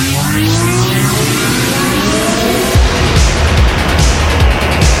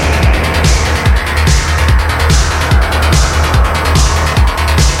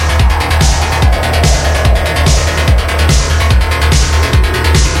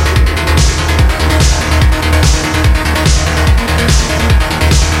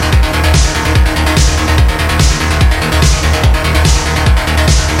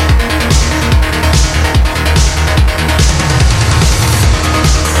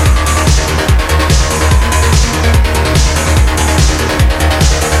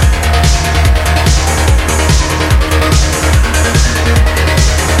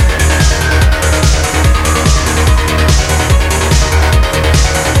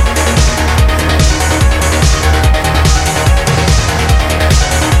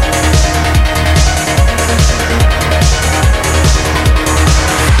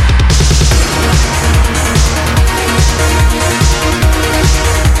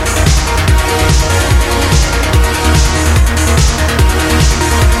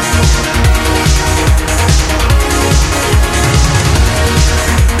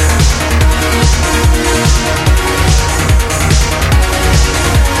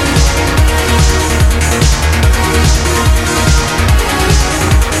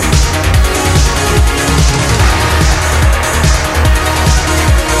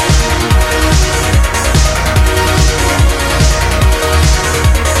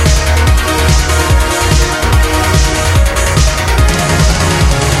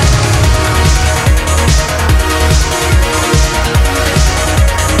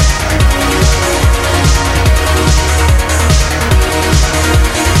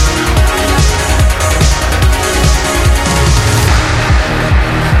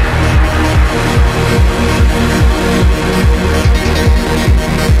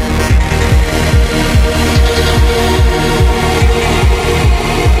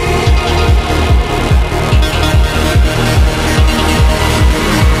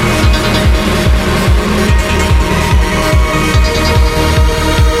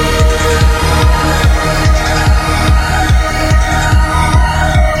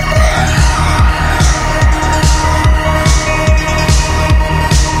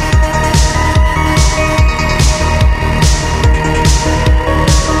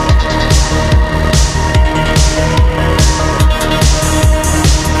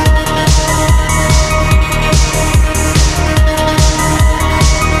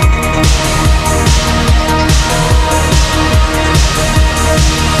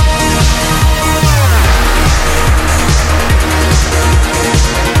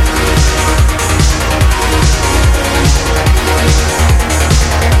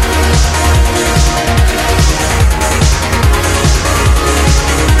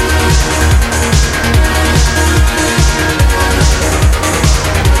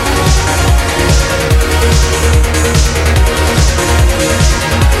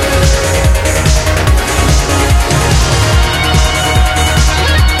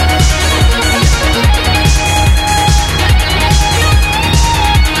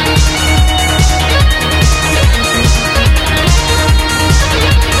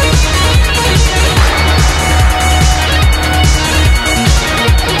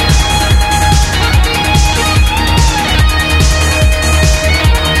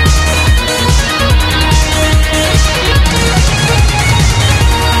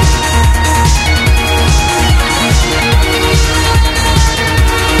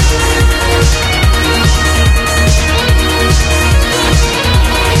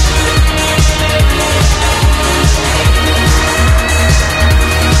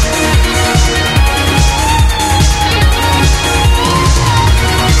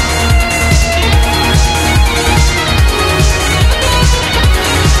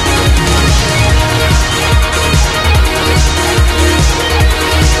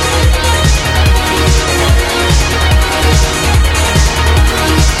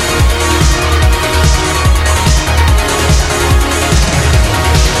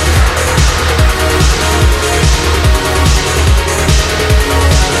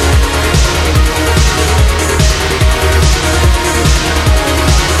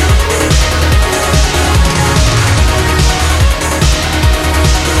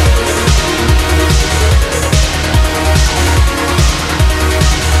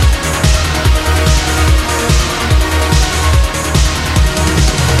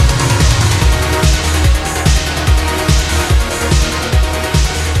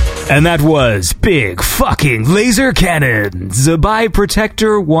 And that was Big Fucking Laser Cannons by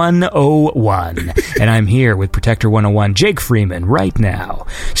Protector 101. And I'm here with Protector 101, Jake Freeman, right now.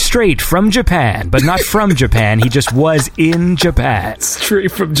 Straight from Japan, but not from Japan. He just was in Japan.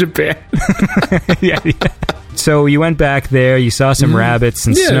 Straight from Japan. Yeah. So you went back there, you saw some rabbits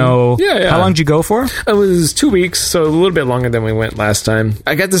and snow. Yeah. How long did you go for? It was 2 weeks, so a little bit longer than we went last time.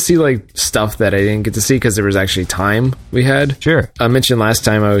 I got to see like stuff that I didn't get to see because there was actually time we had. Sure. I mentioned last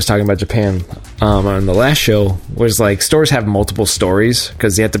time I was talking about Japan on the last show was like stores have multiple stories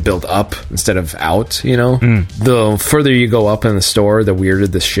because you have to build up instead of out, you know? The further you go up in the store, the weirder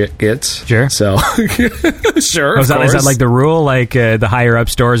the shit gets. Sure. So, sure. Is that like the rule? Like the higher up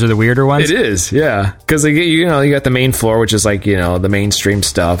stores are the weirder ones? It is, yeah. Because you got the main floor, which is like, the mainstream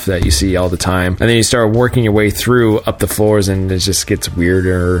stuff that you see all the time. And then you start working your way through up the floors and it just gets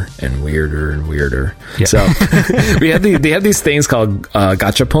weirder and weirder and weirder. Yeah. So they have these things called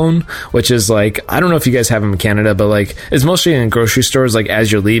gachapon, which is like, I don't know if you guys have them in Canada, but like it's mostly in grocery stores. Like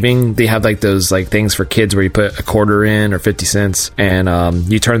as you're leaving, they have like those like things for kids where you put a quarter in or 50 cents and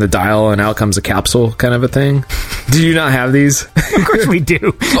you turn the dial and out comes a capsule kind of a thing. Do you not have these? Of course we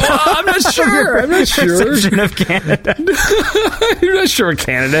do. I'm not sure. I'm not sure. Perception of Canada. I'm not sure what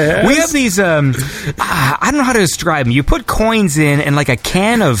Canada has. We have these, I don't know how to describe them. You put coins in and like a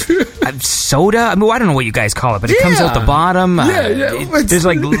can of soda. I mean, I don't know what you guys call it, but it comes out the bottom. There's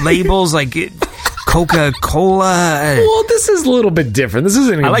like labels like Coca-Cola. Well, this is a little bit different. This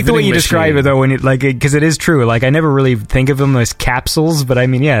isn't. I like the way you describe it though, when it because it is true. Like I never really think of them as capsules, but I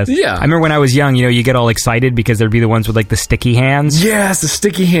mean, yes. Yeah. I remember when I was young, you get all excited because there'd be the ones with like the sticky hands. Yes, the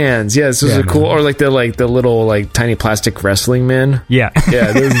sticky hands. Yes, those are cool. Or like the little like tiny plastic wrestling men. Yeah.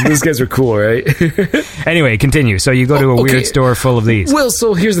 Yeah, those guys are cool, right? Anyway, continue. So you go to a weird store full of these. Well,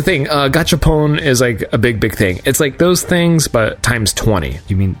 so here's the thing. Gachapon is like a big thing. It's like those things, but times 20.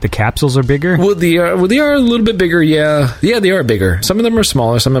 You mean the capsules are bigger? Well, they are a little bit bigger. Yeah, they are bigger. Some of them are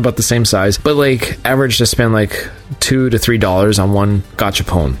smaller. Some are about the same size. But like average to spend like $2 to $3 on one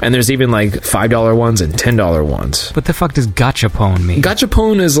gachapon. And there's even like $5 ones and $10 ones. What the fuck does gachapon mean?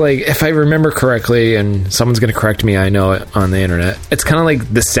 Gachapon is like, if I remember correctly, and someone's going to correct me, I know it on the internet. It's kind of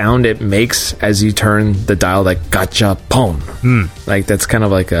like the sound it makes as you turn the dial, like gachapon. Like that's kind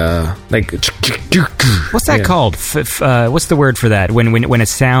of like a What's that called? What's the word for that? When a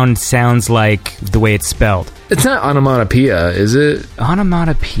sound sounds like the way it's spelled. It's not onomatopoeia, is it?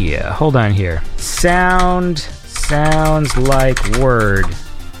 Onomatopoeia. Hold on here. Sounds like word.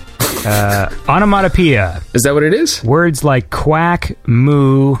 Onomatopoeia. Is that what it is? Words like quack,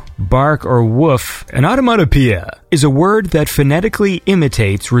 moo, bark, or woof. An onomatopoeia is a word that phonetically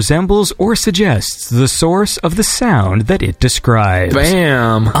imitates, resembles, or suggests the source of the sound that it describes.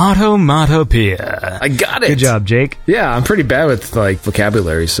 Bam! Automatopoeia. I got it. Good job, Jake. Yeah, I'm pretty bad with like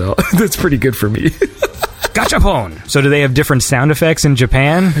vocabulary, so that's pretty good for me. Gachapon. So do they have different sound effects in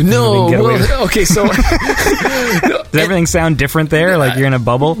Japan? No. Well, okay, so does everything sound different there? Like you're in a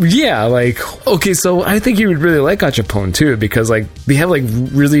bubble? Yeah, like, okay, so I think you would really like gachapon too, because like they have like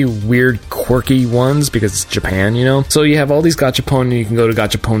really weird, quirky ones because it's Japan, So you have all these gachapon and you can go to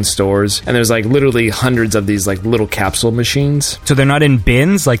gachapon stores and there's like literally hundreds of these like little capsule machines. So they're not in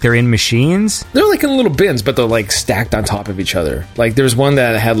bins, like they're in machines? They're like in little bins, but they're like stacked on top of each other. Like there's one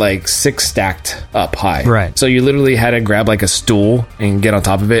that had like 6 stacked up high. Right. So you literally had to grab like a stool and get on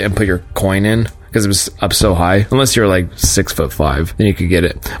top of it and put your coin in because it was up so high. Unless you're like 6'5", then you could get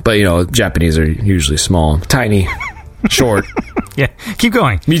it. But Japanese are usually small, tiny, short. Yeah, keep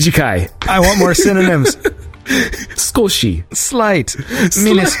going. Mijikai. I want more synonyms. Skoshi. Slight.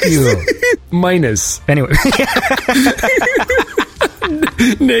 Minuscule. Minus. Anyway.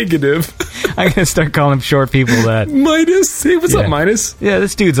 Negative. I'm going to start calling short people that. Minus? Hey, what's up, Minus? Yeah,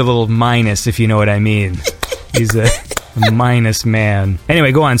 this dude's a little minus, if you know what I mean. He's a minus man.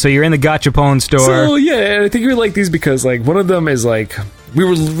 Anyway, go on. So you're in the gachapon store. So, yeah, I think you would like these because, like, one of them is, like, we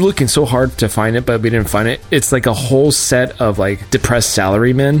were looking so hard to find it, but we didn't find it. It's, like, a whole set of, like, depressed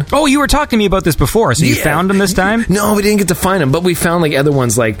salarymen. Oh, you were talking to me about this before, so you found them this time? No, we didn't get to find them, but we found, like, other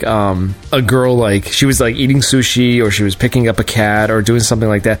ones, like, a girl, like, she was, like, eating sushi, or she was picking up a cat, or doing something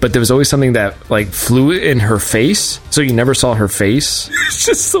like that, but there was always something that, like, flew in her face, so you never saw her face. It's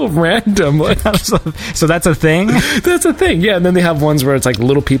just so random. Like, so that's a thing? That's a thing, yeah, and then they have ones where it's, like,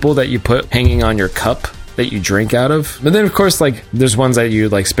 little people that you put hanging on your cup. that you drink out of. But then, of course, like there's ones that you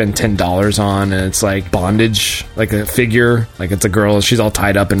like spend $10 on, and it's like bondage, like a figure, like it's a girl, she's all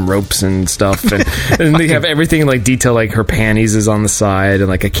tied up in ropes and stuff, and, and they have everything like detail, like her panties is on the side, and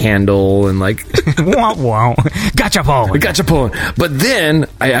like a candle, and like wow, wow. Gotcha, Paul. gotcha pulling. But then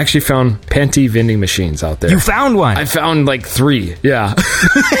I actually found panty vending machines out there. You found one. I found like 3. Yeah.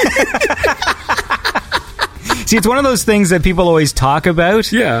 See, it's one of those things that people always talk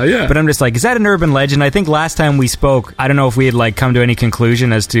about. Yeah. But I'm just like, is that an urban legend? I think last time we spoke, I don't know if we had like come to any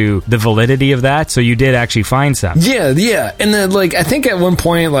conclusion as to the validity of that. So you did actually find some. Yeah. And then, like, I think at one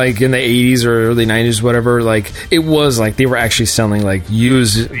point, like, in the 80s or early 90s, whatever, like, it was, like, they were actually selling, like,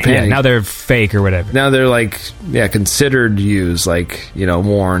 used panties. Yeah, now they're fake or whatever. Now they're, like, considered used, like,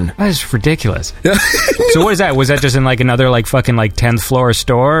 worn. That is ridiculous. So what is that? Was that just in, like, another, like, fucking, like, 10th floor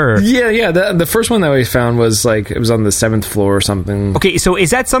store? Or? Yeah. The first one that we found was, like, it was on the 7th floor or something. Okay, so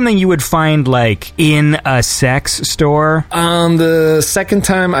is that something you would find, like, in a sex store? The second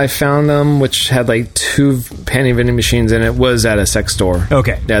time I found them, which had, like, 2 panty vending machines in it, was at a sex store.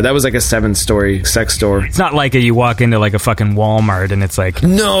 Okay. Yeah, that was, like, a 7-story sex store. It's not like you walk into, like, a fucking Walmart and it's like...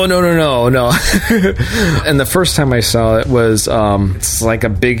 No. And the first time I saw it was, it's like a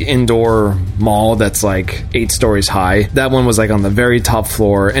big indoor mall that's, like, 8 stories high. That one was, like, on the very top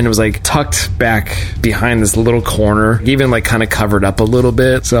floor, and it was, like, tucked back behind this little corner, even, like, kind of covered up a little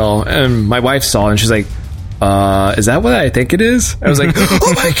bit. So, and my wife saw it, and she's like, is that what I think it is? I was like,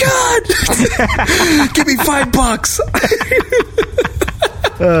 oh my God! Give me $5.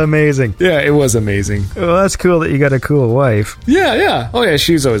 Amazing. Yeah, it was amazing. Well, that's cool that you got a cool wife. Yeah. Oh yeah,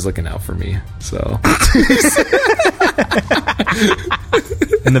 she's always looking out for me. So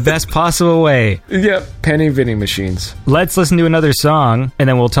In the best possible way. Yeah, panty vending machines. Let's listen to another song, and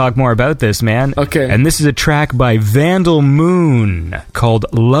then we'll talk more about this, man. Okay. And this is a track by Vandal Moon called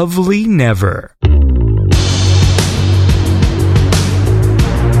Lovely Never.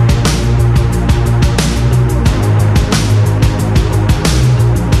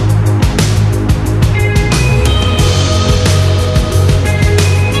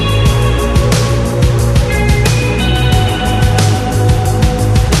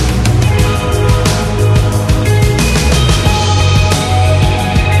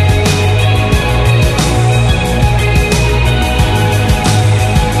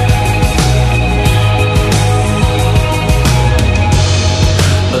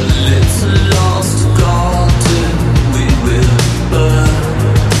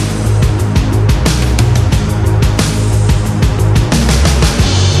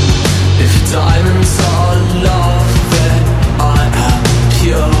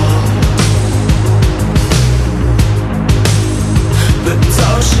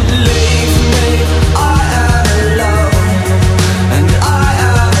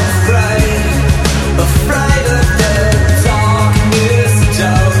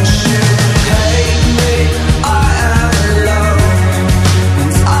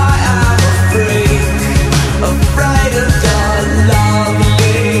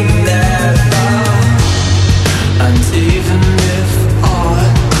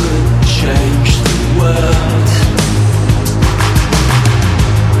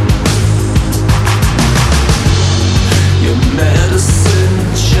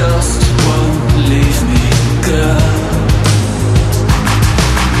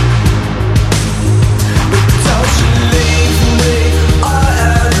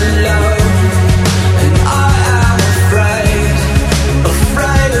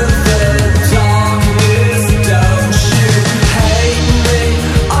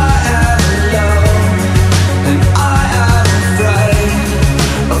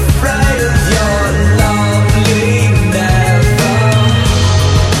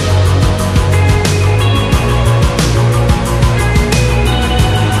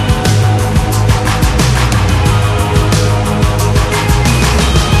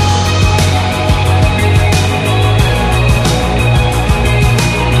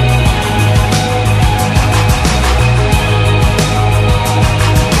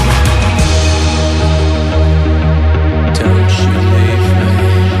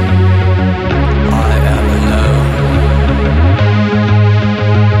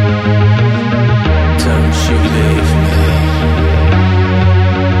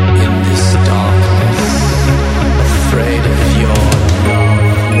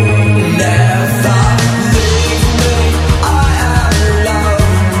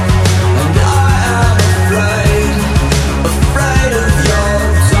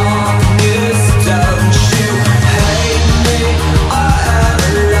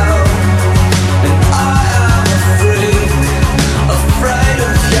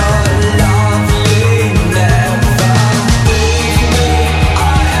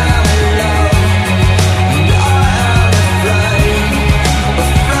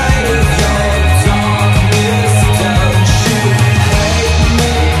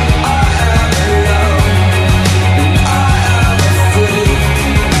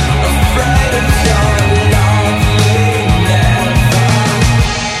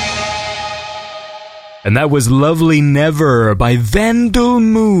 And that was Lovely Never by Vandal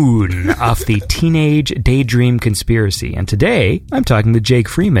Moon off the Teenage Daydream Conspiracy. And today, I'm talking to Jake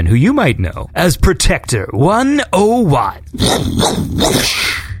Freeman, who you might know as Protector 101.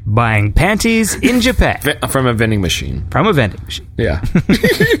 Buying panties in Japan. From a vending machine. From a vending machine. Yeah.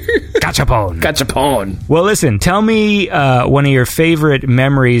 Gachapon. Gachapon. Well, listen, tell me one of your favorite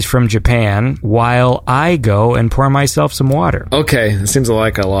memories from Japan while I go and pour myself some water. Okay, it seems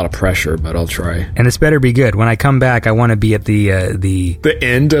like a lot of pressure, but I'll try. And this better be good. When I come back, I want to be at the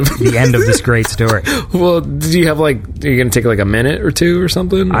end of the end of this great story. Well, do you have are you going to take like a minute or two or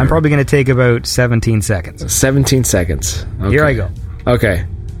something? I'm probably going to take about 17 seconds. 17 seconds. Okay. Here I go. Okay.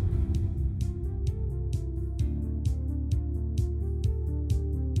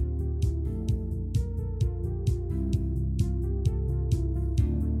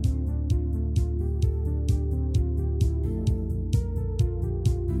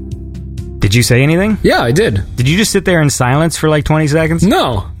 Did you say anything? Yeah, I did. Did you just sit there in silence for like 20 seconds?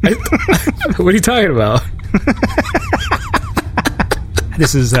 No. What are you talking about?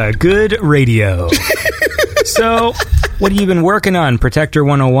 This is good radio. So, what have you been working on, Protector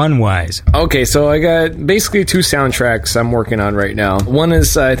 101 wise? Okay, so I got basically 2 soundtracks I'm working on right now. One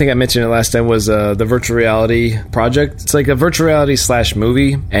is, I think I mentioned it last time, was the virtual reality project. It's like a virtual reality /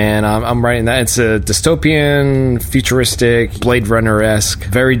 movie, and I'm writing that. It's a dystopian, futuristic, Blade Runner-esque,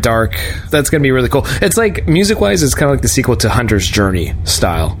 very dark. That's going to be really cool. It's like, music-wise, it's kind of like the sequel to Hunter's Journey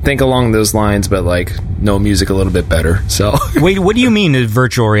style. Think along those lines, but like, no music, a little bit better. So Wait, what do you mean a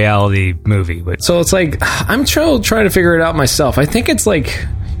virtual reality movie? So it's like, I'm trying to figure it out myself. I think it's like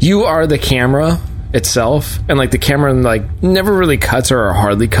you are the camera itself, and like the camera like never really cuts or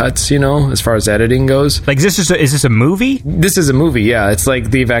hardly cuts, as far as editing goes. Like, is this a movie? This is a movie, yeah. It's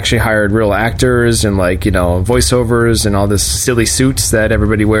like they've actually hired real actors and like, voiceovers and all this silly suits that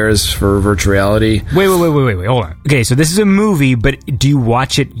everybody wears for virtual reality. Wait, hold on. Okay, so this is a movie, but do you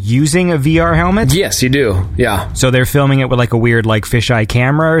watch it using a VR helmet? Yes, you do, yeah. So they're filming it with like a weird like fisheye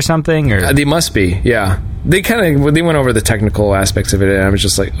camera or something? Or they must be, yeah. They went over the technical aspects of it, and I was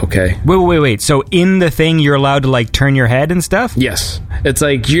just like, okay. Wait. So in the thing, you're allowed to like turn your head and stuff? Yes. It's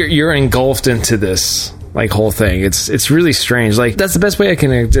like you're engulfed into this like whole thing. It's really strange. Like, that's the best way I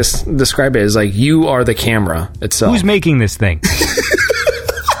can just describe it, is like you are the camera itself. Who's making this thing?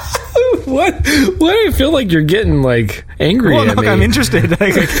 What? Why do I feel like you're getting like angry at me? I'm interested.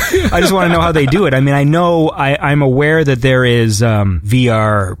 I just want to know how they do it. I mean, I'm aware that there is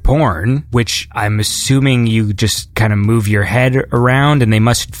VR porn, which I'm assuming you just kind of move your head around, and they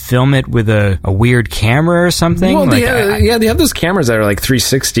must film it with a weird camera or something. Well, they have those cameras that are like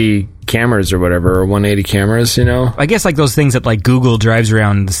 360 cameras or whatever, or 180 cameras, I guess like those things that like Google drives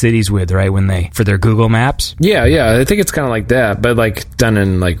around the cities with, right, for their Google Maps? Yeah, I think it's kind of like that, but like done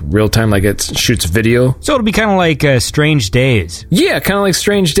in like real time, like it shoots video. So it'll be kind of like Strange Days. Yeah, kind of like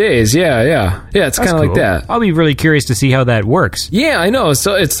Strange Days, yeah, it's kind of cool. like that. I'll be really curious to see how that works. Yeah, I know,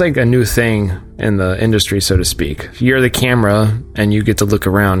 so it's like a new thing in the industry, so to speak. You're the camera and you get to look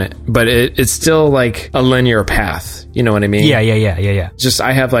around it, but it's still like a linear path. You know what I mean? Yeah. Just,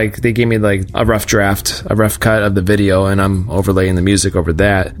 I have like, they gave me like a rough cut of the video, and I'm overlaying the music over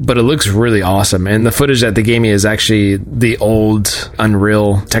that, but it looks really awesome. And the footage that they gave me is actually the old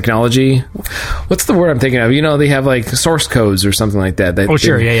Unreal technology. What's the word I'm thinking of? They have like source codes or something like that. Oh,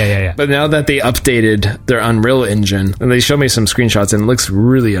 sure. Yeah. But now that they updated their Unreal Engine, and they showed me some screenshots, and it looks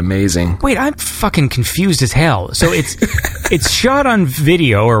really amazing. Wait, I'm fucking confused as hell. So it's shot on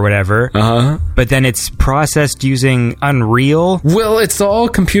video or whatever, but then it's processed using Unreal? Well, it's all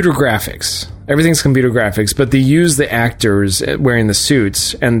computer graphics. Everything's computer graphics, but they use the actors wearing the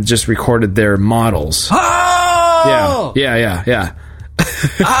suits and just recorded their models. Oh! Yeah.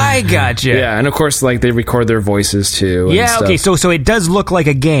 I gotcha. Yeah, and of course, like, they record their voices too. And stuff. Okay, so it does look like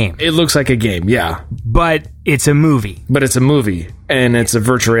a game. It looks like a game, yeah. But it's a movie. But it's a movie, and it's a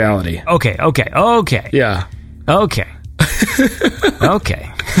virtual reality. Okay. Yeah. Okay.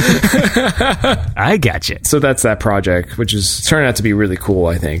 I gotcha. So that's that project, which is turning out to be really cool,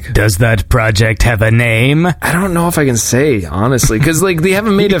 I think. Does that project have a name? I don't know if I can say, honestly, because like they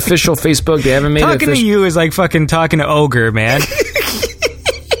haven't made official Facebook. They haven't made talking to you is like fucking talking to Ogre, man.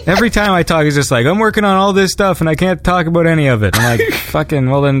 Every time I talk, it's just like, I'm working on all this stuff and I can't talk about any of it. I'm like, fucking,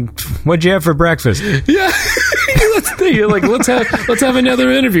 well then, what'd you have for breakfast? Yeah. You're like, let's have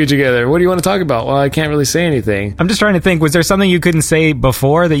another interview together. What do you want to talk about? Well, I can't really say anything. I'm just trying to think, was there something you couldn't say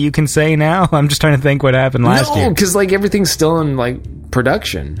before that you can say now? I'm just trying to think what happened last year. No, because like everything's still in like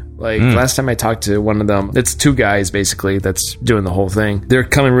production. Like last time I talked to one of them, it's two guys basically that's doing the whole thing. They're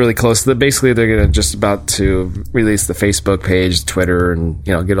coming really close. Basically, they're gonna just about to release the Facebook page, Twitter, and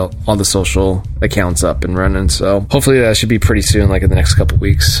get all the social accounts up and running. So hopefully that should be pretty soon, like in the next couple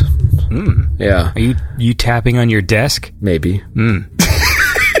weeks. Yeah. Are you tapping on your desk? Maybe. And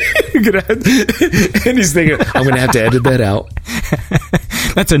he's thinking, I'm gonna have to edit that out.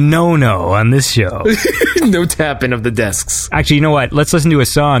 That's a no-no on this show. No tapping of the desks. Actually, you know what? Let's listen to a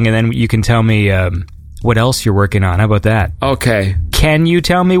song, and then you can tell me what else you're working on. How about that? Okay. Can you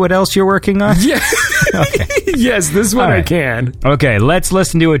tell me what else you're working on? Yeah. Okay. Yes, this one All right. I can. Okay, let's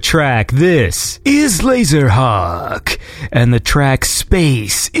listen to a track. This is Laserhawk, and the track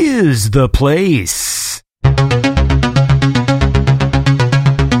Space is the Place.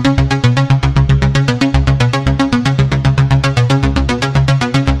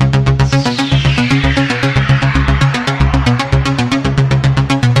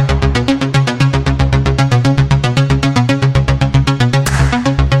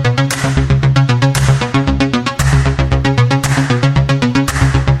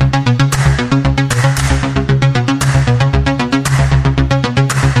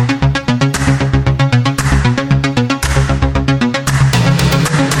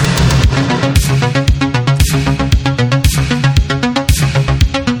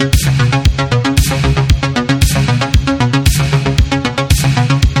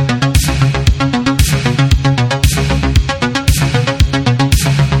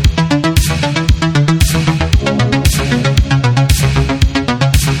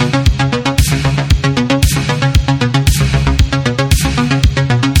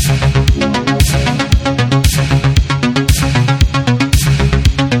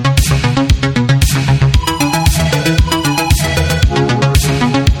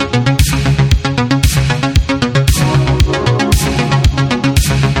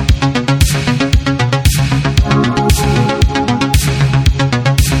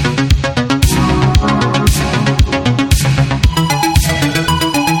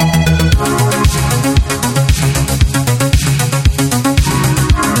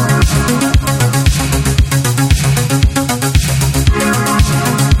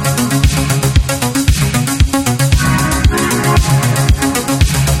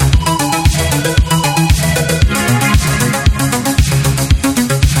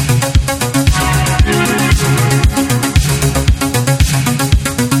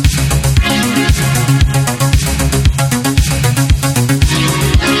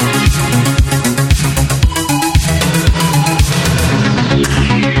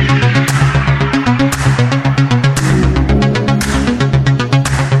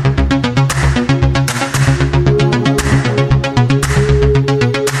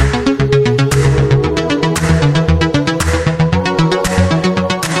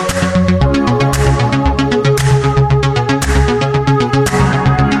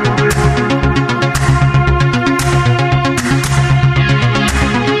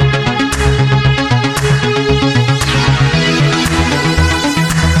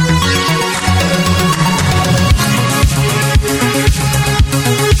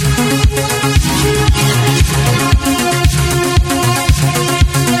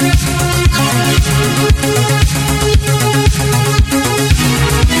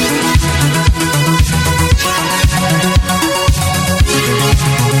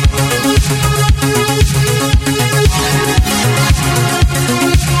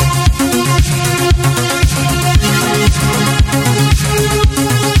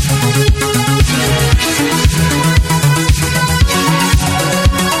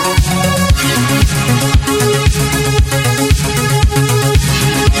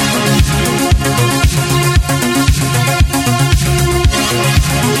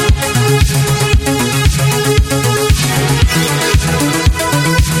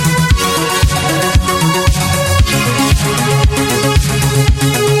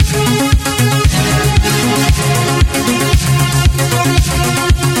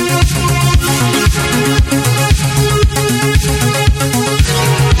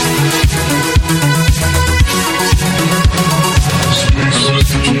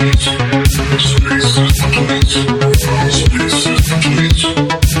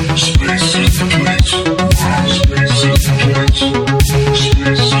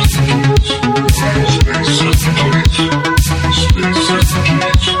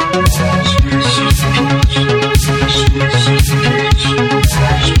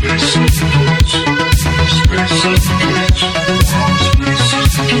 Space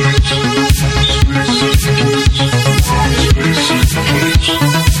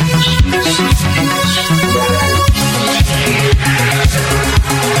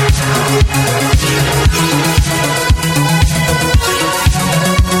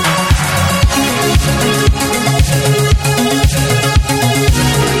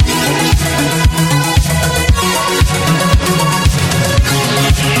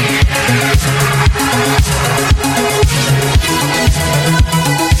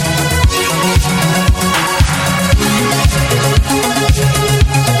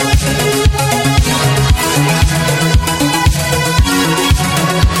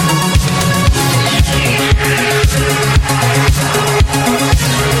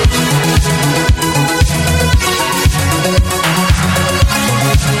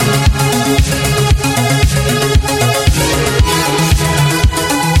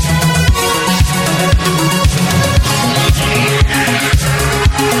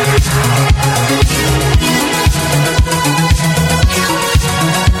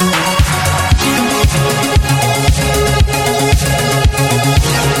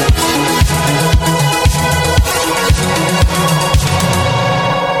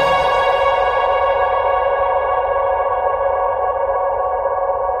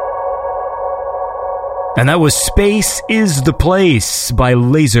And that was Space is the Place by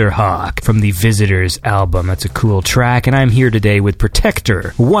Laserhawk from the Visitors album. That's a cool track, and I'm here today with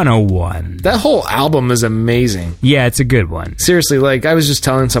Protector 101. That whole album is amazing. Yeah, it's a good one. Seriously, like, I was just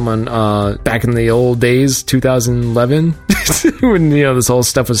telling someone back in the old days, 2011, when, you know, this whole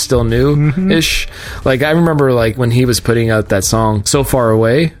stuff was still new-ish. Like, I remember, like, when he was putting out that song, So Far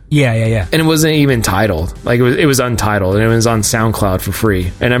Away. Yeah. And it wasn't even titled. Like, it was untitled, and it was on SoundCloud for free.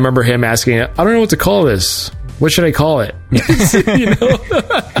 And I remember him asking, I don't know what to call this. What should I call it? You know?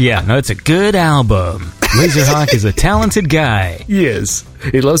 Yeah, no, it's a good album. Laserhawk is a talented guy. He is.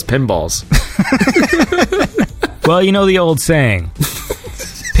 He loves pinballs. Well, you know the old saying.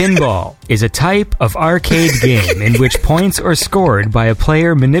 Pinball is a type of arcade game in which points are scored by a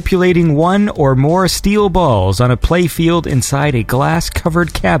player manipulating one or more steel balls on a playfield inside a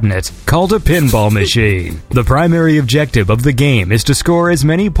glass-covered cabinet called a pinball machine. The primary objective of the game is to score as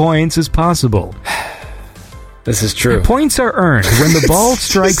many points as possible. This is true. Points are earned when the ball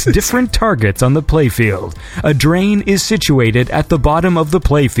strikes different targets on the playfield. A drain is situated at the bottom of the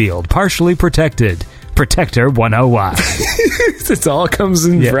playfield, partially protected. Protector 101. It all comes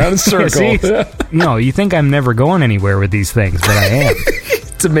in round circle. See, no, you think I'm never going anywhere with these things, but I am.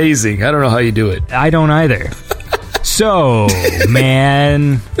 It's amazing. I don't know how you do it. I don't either. So,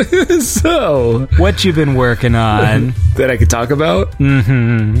 man. So, what you been working on? That I could talk about?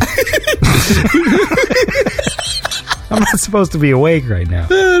 Mm-hmm. I'm not supposed to be awake right now. I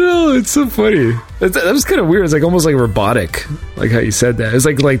don't know. It's so funny. That was kind of weird. It's like almost like robotic, like how you said that. It's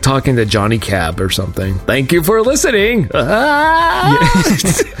like talking to Johnny Cab or something. Thank you for listening.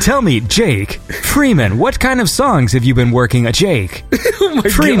 Tell me, Jake Freeman, what kind of songs have you been working on? Jake Oh my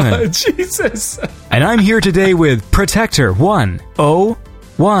Freeman. God, Jesus. And I'm here today with Protector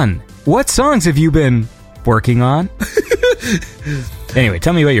 101. What songs have you been working on? Anyway,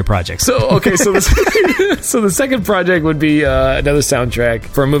 tell me about your project. So the second project would be another soundtrack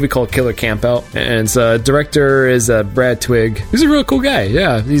for a movie called Killer Campout, and its director is Brad Twigg. He's a real cool guy.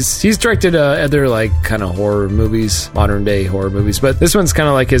 Yeah, he's directed other like kind of horror movies, modern day horror movies, but this one's kind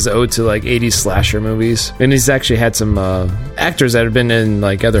of like his ode to like 80s slasher movies. And he's actually had some actors that have been in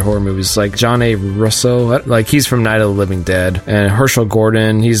like other horror movies, like John A. Russo, like he's from Night of the Living Dead, and Herschel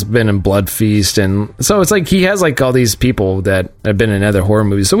Gordon. He's been in Blood Feast, and so it's like he has like all these people that have been in other horror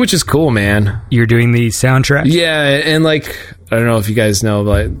movies, so which is cool, man. You're doing the soundtrack? Yeah, and like I don't know if you guys know,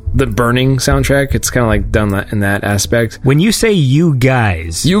 like the Burning soundtrack, it's kind of like done that in that aspect. When you say you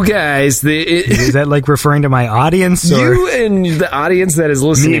guys, is that like referring to my audience? Or? You and the audience that is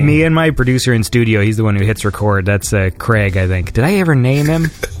listening. Me and my producer in studio, he's the one who hits record. That's Craig, I think. Did I ever name him?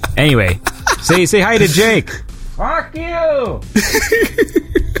 Anyway, say hi to Jake. Fuck you!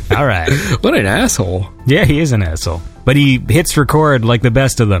 All right. What an asshole. Yeah, he is an asshole. But he hits record like the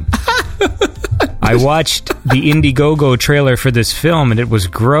best of them. I watched the Indiegogo trailer for this film, and it was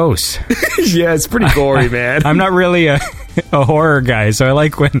gross. Yeah, it's pretty gory, man. I'm not really a horror guy, so I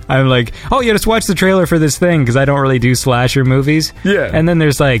like when I'm like, oh, yeah, just watch the trailer for this thing, because I don't really do slasher movies. Yeah. And then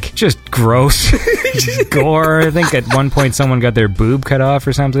there's, like, just gross gore. I think at one point someone got their boob cut off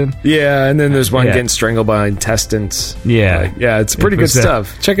or something. Yeah, and then there's one getting strangled by intestines. Yeah. Yeah, it's pretty good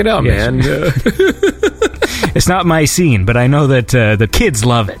stuff. Check it out, man. It's not my scene, but I know that the kids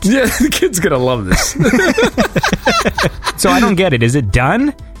love it. Yeah, the kid's gonna love this. So I don't get it. Is it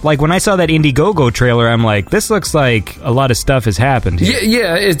done? Like, when I saw that Indiegogo trailer, I'm like, this looks like a lot of stuff has happened here.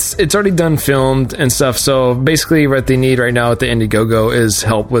 Yeah, it's already done, filmed and stuff. So basically what they need right now at the Indiegogo is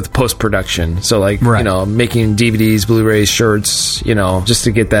help with post-production. So like, you know, making DVDs, Blu-rays, shirts, you know, just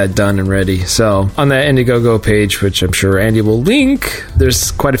to get that done and ready. So on that Indiegogo page, which I'm sure Andy will link,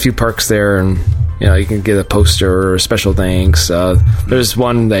 there's quite a few perks there, and you know, you can get a poster or special thanks. There's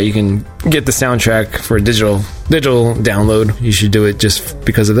one that you can get the soundtrack for a digital download. You should do it just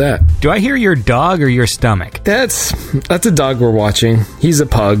because of that. Do I hear your dog or your stomach? That's a dog we're watching. He's a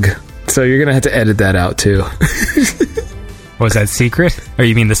pug, so you're gonna have to edit that out too. Was that secret? Or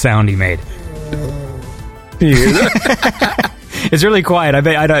you mean the sound he made? It's really quiet. I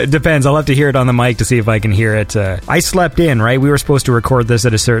bet it depends. I'll have to hear it on the mic to see if I can hear it. I slept in, right? We were supposed to record this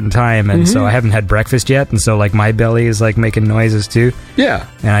at a certain time, and so I haven't had breakfast yet, and so like my belly is like making noises too. Yeah.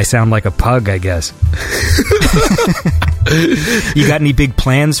 And I sound like a pug, I guess. You got any big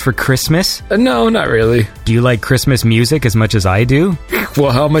plans for Christmas? No, not really. Do you like Christmas music as much as I do?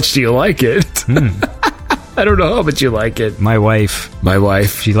 Well, how much do you like it? I don't know how much you like it. My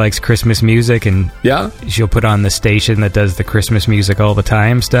wife, she likes Christmas music, and Yeah? she'll put on the station that does the Christmas music all the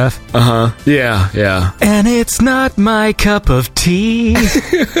time stuff. Uh-huh. Yeah. And it's not my cup of tea.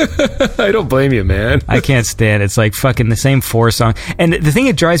 I don't blame you, man. I can't stand it. It's like fucking the same 4 songs. And the thing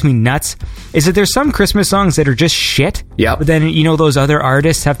that drives me nuts is that there's some Christmas songs that are just shit. Yep. But then, you know, those other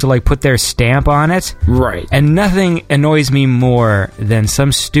artists have to like put their stamp on it. Right. And nothing annoys me more than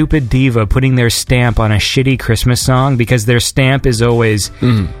some stupid diva putting their stamp on a shitty Christmas song, because their stamp is always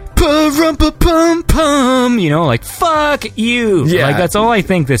pum, you know, like fuck you. Yeah. Like that's all I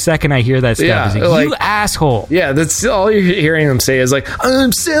think the second I hear that stuff. Yeah, Is like, like- you asshole. Yeah, that's all you're hearing them say is like,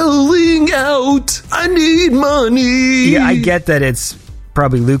 I'm selling out. I need money. Yeah, I get that it's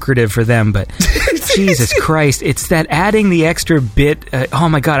probably lucrative for them, but Jesus Christ, it's that adding the extra bit. Oh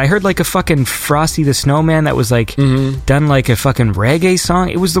my God, I heard like a fucking Frosty the Snowman that was like done like a fucking reggae song.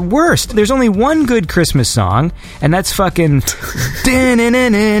 It was the worst. There's only one good Christmas song, and that's fucking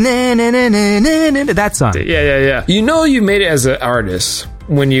that song. Yeah. You know you made it as an artist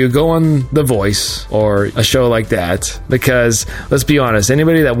when you go on The Voice or a show like that, because let's be honest,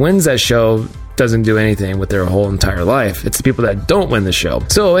 anybody that wins that show doesn't do anything with their whole entire life. It's the people that don't win the show.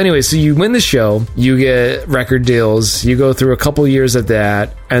 So anyway, so you win the show, you get record deals, you go through a couple years of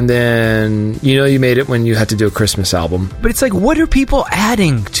that, and then you know you made it when you had to do a Christmas album. But it's like, what are people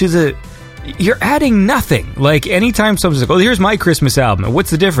adding to the... You're adding nothing. Like, anytime someone's like, oh, here's my Christmas album.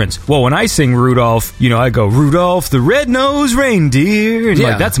 What's the difference? Well, when I sing Rudolph, you know, I go, Rudolph the Red-Nosed Reindeer. And Yeah.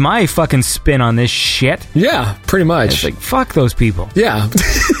 like, that's my fucking spin on this shit. Yeah, pretty much. It's like, fuck those people. Yeah.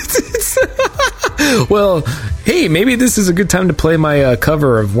 Well, hey, maybe this is a good time to play my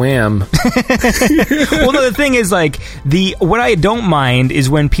cover of Wham. Well, no, the thing is, like, what I don't mind is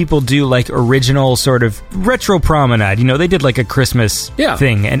when people do, like, original sort of retro promenade. You know, they did, like, a Christmas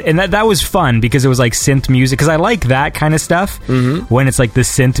thing. And that was fun because it was, like, synth music. Because I like that kind of stuff. Mm-hmm. When it's, like, the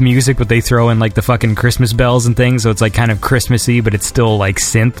synth music, but they throw in, like, the fucking Christmas bells and things. So it's, like, kind of Christmassy, but it's still, like,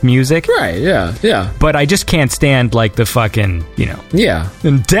 synth music. Right, yeah. But I just can't stand, like, the fucking, you know... Yeah.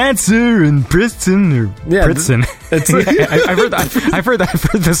 And Dancer and Princeton or Yeah, Pritzen. It's I've heard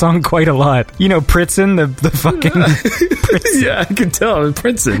the song quite a lot. You know, Pritzen, the fucking Pritzen. Yeah, I can tell.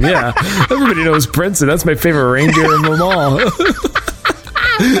 Princeton, yeah. Everybody knows Princeton. That's my favorite reindeer in them all.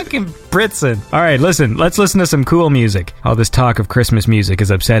 Fucking Pritzen. All right, let's listen to some cool music. All this talk of Christmas music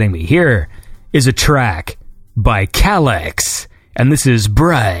is upsetting me. Here is a track by Calyx, and this is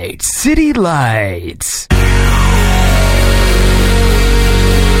Bright City Lights.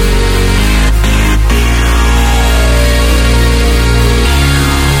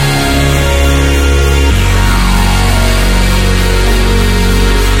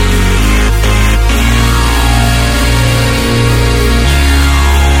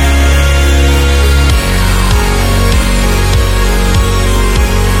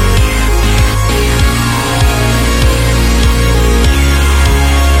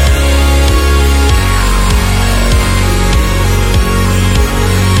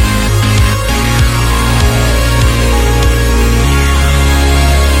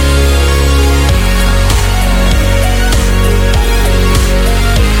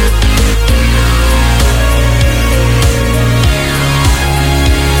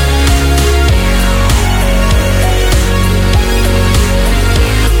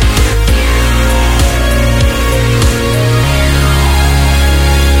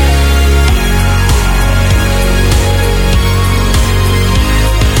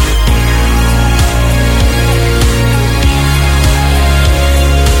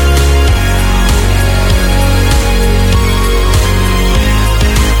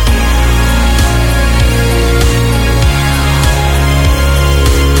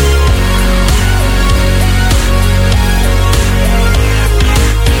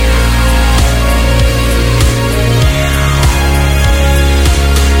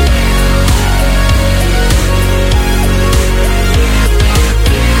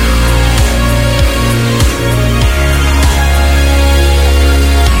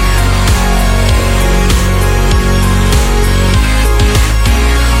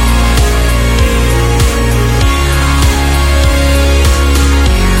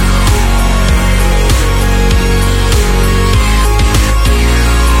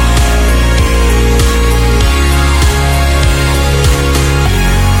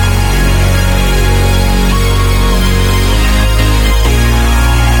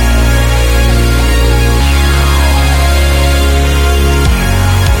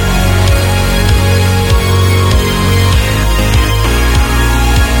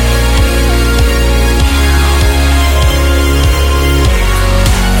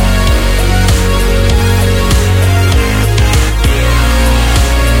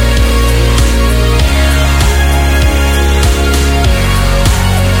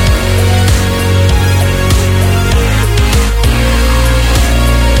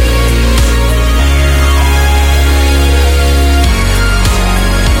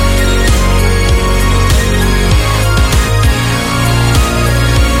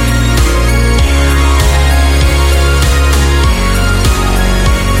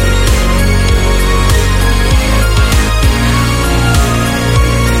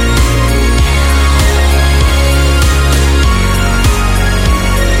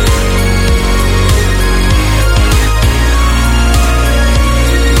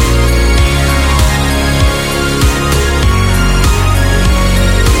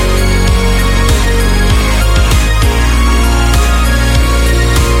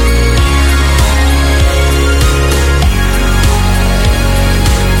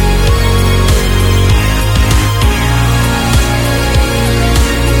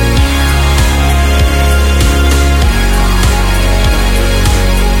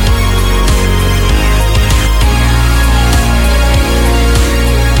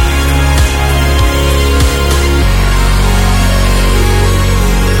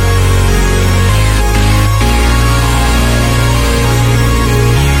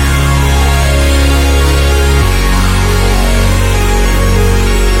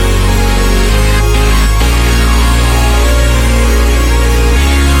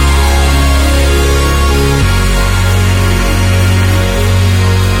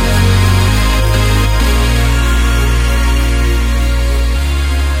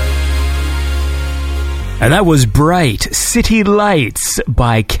 And that was Bright City Lights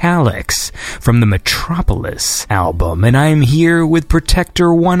by Calyx from the Metropolis album. And I'm here with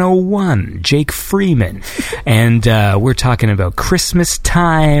Protector 101, Jake Freeman. And we're talking about Christmas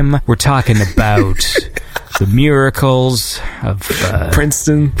time. We're talking about the miracles of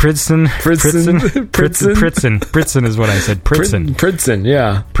Princeton. Princeton is what I said. Princeton,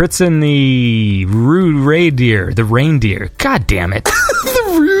 yeah. Princeton, the reindeer. The reindeer. God damn it.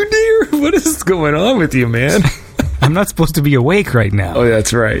 The reindeer? What is going on with you, man? I'm not supposed to be awake right now. Oh,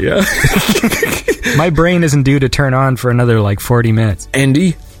 that's right, yeah. My brain isn't due to turn on for another, 40 minutes.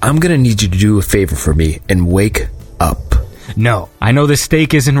 Andy, I'm going to need you to do a favor for me and wake up. No. I know this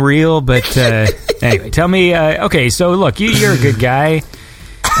steak isn't real, but anyway, tell me, okay, so look, you're a good guy.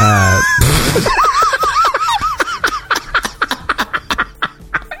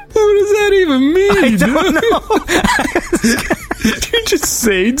 What does that even mean? I don't know. You're just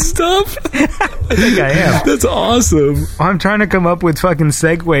saying stuff? I think I am. That's awesome. I'm trying to come up with fucking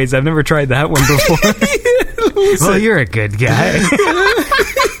segues. I've never tried that one before. Well, you're a good guy.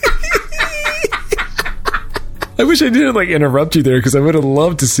 I wish I didn't interrupt you there because I would have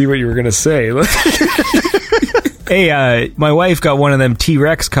loved to see what you were going to say. Hey, my wife got one of them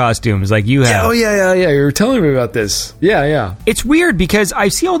T-Rex costumes like you have. Oh, yeah. You were telling me about this. Yeah. It's weird because I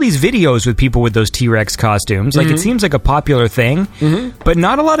see all these videos with people with those T-Rex costumes. It seems like a popular thing, but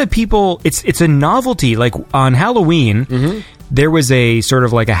not a lot of people. It's a novelty. Like on Halloween, there was a sort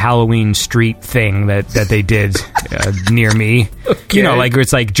of like a Halloween street thing that they did near me. Okay. You know,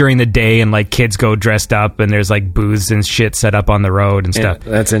 it's during the day and kids go dressed up and there's booths and shit set up on the road and stuff.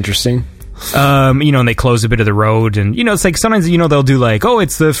 Yeah, that's interesting. And they close a bit of the road and, it's sometimes, they'll do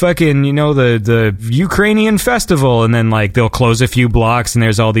it's the fucking, the Ukrainian festival. And then they'll close a few blocks and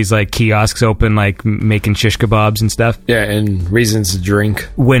there's all these kiosks open, making shish kebabs and stuff. Yeah. And reasons to drink.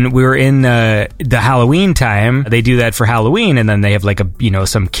 When we were in the Halloween time, they do that for Halloween. And then they have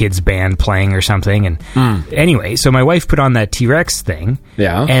some kids band playing or something. And anyway, so my wife put on that T-Rex thing.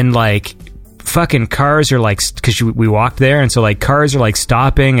 Yeah. And fucking cars are because we walked there, and so cars are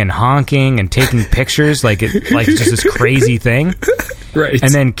stopping and honking and taking pictures it's just this crazy thing, right?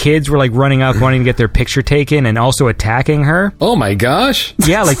 And then kids were running up wanting to get their picture taken and also attacking her. Oh my gosh.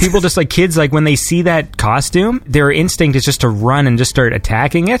 Yeah, people just kids when they see that costume, their instinct is just to run and just start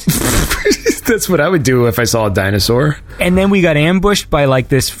attacking it. That's what I would do if I saw a dinosaur. And then we got ambushed by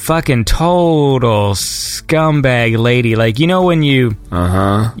this fucking total scumbag lady. When you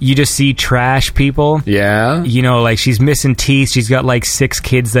you just see trash people. Yeah. She's missing teeth. She's got 6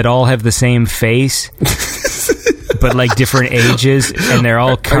 kids that all have the same face. But different ages, and they're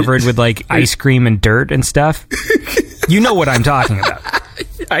all covered with ice cream and dirt and stuff. You know what I'm talking about.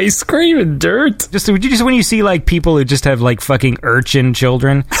 Ice cream and dirt? Just when you see people who just have fucking urchin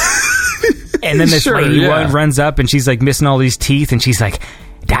children. And then this lady runs up and she's missing all these teeth and she's like,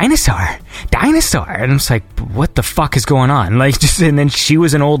 dinosaur. And I'm just like, what the fuck is going on? And then she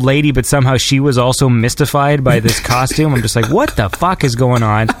was an old lady, but somehow she was also mystified by this costume. I'm just like, what the fuck is going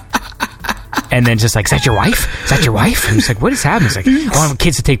on? And then just is that your wife? Is that your wife? And it's what is happening? It's I want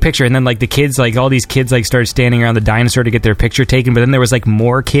kids to take picture. And then the kids, all these kids started standing around the dinosaur to get their picture taken. But then there was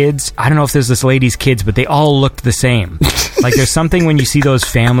more kids. I don't know if there's this lady's kids, but they all looked the same. There's something when you see those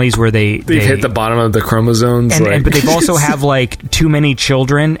families where they hit the bottom of the chromosomes. But they've also have too many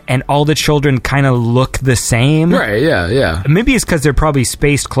children and all the children kind of look the same. Right, yeah. Maybe it's because they're probably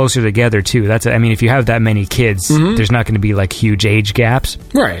spaced closer together too. If you have that many kids, there's not going to be huge age gaps.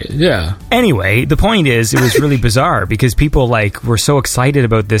 Right, yeah. Anyway, the point is, it was really bizarre because people were so excited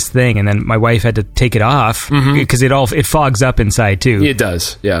about this thing, and then my wife had to take it off because it fogs up inside too. It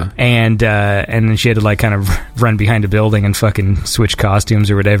does, yeah. And then she had to kind of run behind a building and fucking switch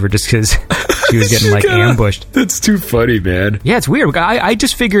costumes or whatever just because she was getting ambushed. That's too funny, man. Yeah, it's weird. I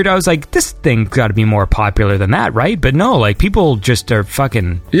just figured, I was this thing got to be more popular than that, right? But no, people just are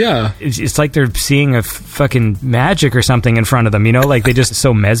fucking... Yeah. It's they're seeing a fucking magic or something in front of them, they just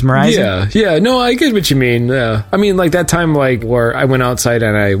so mesmerizing. Yeah, no, I get what you mean. Yeah. I mean, that time, where I went outside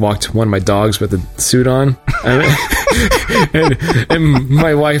and I walked one of my dogs with a suit on. and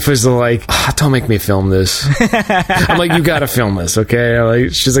my wife was don't make me film this. I'm like, you gotta film this, okay?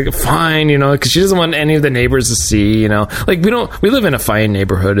 She's like, fine, because she doesn't want any of the neighbors to see, we live in a fine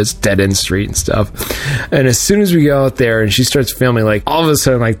neighborhood. It's dead end street and stuff. And as soon as we go out there and she starts filming, all of a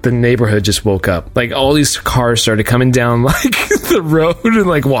sudden, the neighborhood just woke up. All these cars started coming down, the road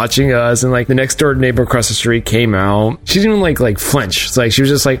and, watching us. And, the next door neighbor across the street came out. She didn't even, flinch. It's she was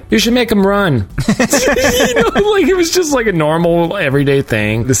just you should make them run. It was just, a normal, everyday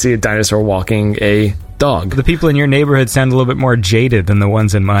thing to see a dinosaur walking a dog. The people in your neighborhood sound a little bit more jaded than the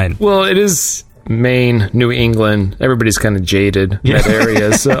ones in mine. Well, it is Maine, New England, everybody's kind of jaded in that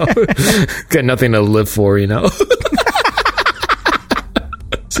area, so got nothing to live for, you know.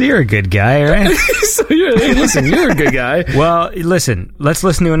 So you're a good guy, right? So hey, listen, you're a good guy. Well, listen, let's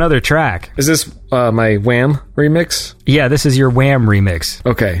listen to another track. Is this my Wham remix? Yeah, this is your Wham remix.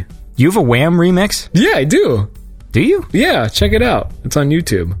 Okay. You have a Wham remix? Yeah, I do. Do you? Yeah, check it out. It's on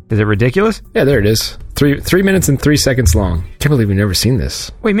YouTube. Is it ridiculous? Yeah, there it is. 3 minutes and 3 seconds long. Can't believe you've never seen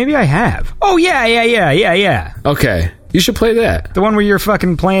this. Wait, maybe I have. Oh, yeah. Okay, you should play that. The one where you're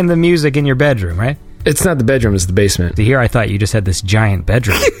fucking playing the music in your bedroom, right? It's not the bedroom, it's the basement. To here, I thought you just had this giant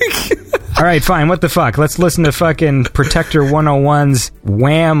bedroom. All right, fine. What the fuck? Let's listen to fucking Protector 101's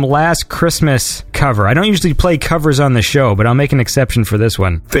Wham! Last Christmas cover. I don't usually play covers on the show, but I'll make an exception for this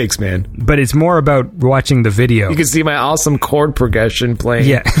one. Thanks, man. But it's more about watching the video. You can see my awesome chord progression playing.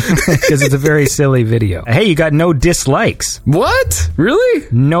 Yeah, because it's a very silly video. Hey, you got no dislikes. What? Really?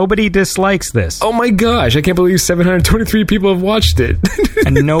 Nobody dislikes this. Oh my gosh, I can't believe 723 people have watched it.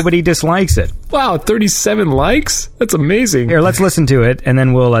 And nobody dislikes it. Wow, 37 likes? That's amazing. Here, let's listen to it, and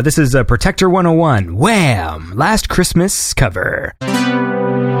then we'll... this is Protector 101, Wham! Last Christmas cover.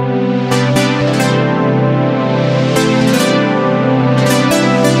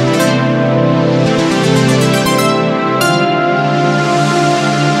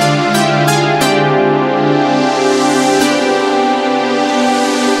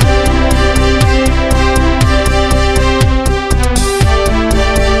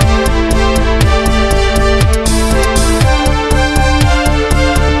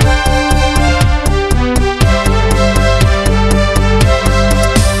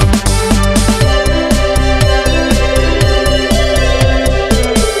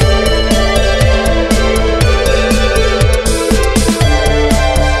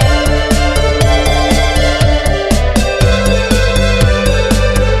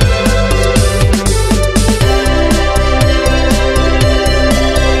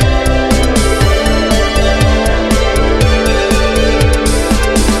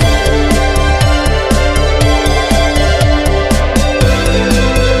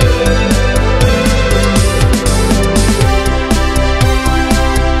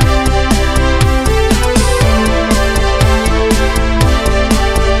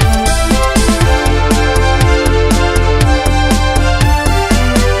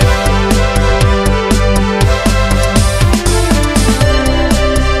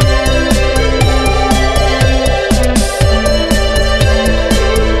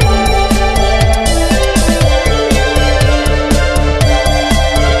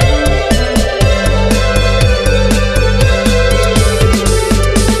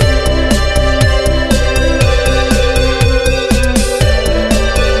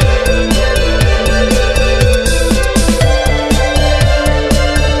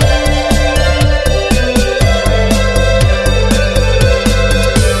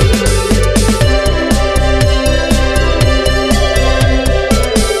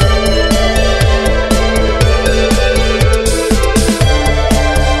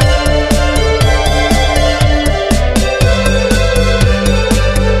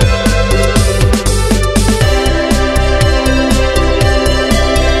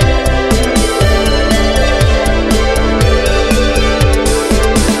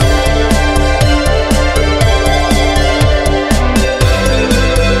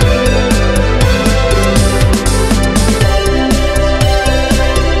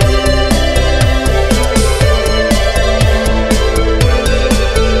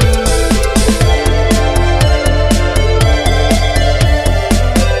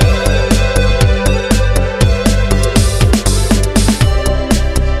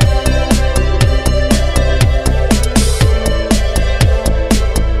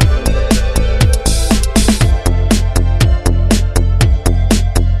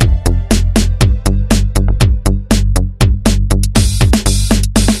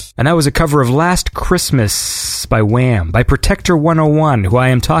 And that was a cover of Last Christmas by Wham! By Protector 101, who I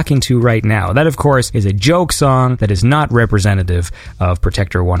am talking to right now. That, of course, is a joke song that is not representative of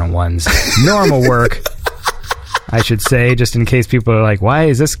Protector 101's normal work. I should say, just in case people are like, why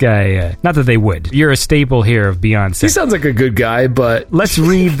is this guy... Not that they would. You're a staple here of Beyond Synth. He sounds like a good guy, but... Let's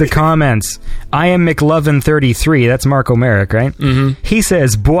read the comments. I am McLovin33. That's Marco Merrick, right? Mm-hmm. He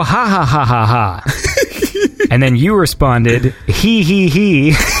says, "Bwah ha ha ha ha ha." And then you responded,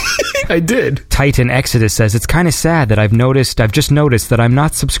 he. I did. Titan Exodus says, it's kind of sad that I've just noticed that I'm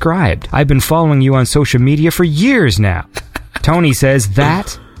not subscribed. I've been following you on social media for years now. Tony says,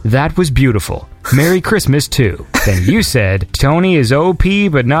 that was beautiful. Merry Christmas, too. Then you said, Tony is OP,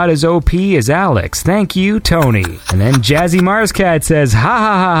 but not as OP as Alex. Thank you, Tony. And then Jazzy Marscat says, ha ha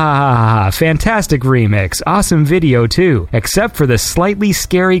ha ha ha ha, fantastic remix. Awesome video too, except for the slightly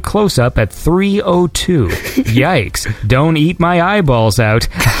scary close-up at 3:02. Yikes. Don't eat my eyeballs out.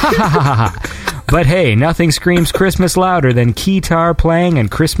 Ha ha ha ha. But hey, nothing screams Christmas louder than keytar playing and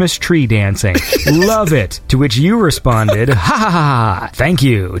Christmas tree dancing. Love it. To which you responded, ha ha ha. Thank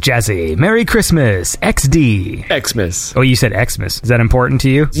you, Jazzy. Merry Christmas, XD. Xmas. Oh, you said Xmas. Is that important to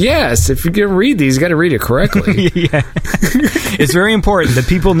you? Yes, if you're going to read these, you got to read it correctly. Yeah. It's very important that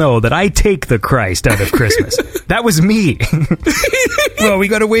people know that I take the Christ out of Christmas. That was me. Well, we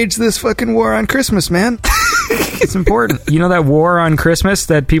got to wage this fucking war on Christmas, man. It's important. You know that war on Christmas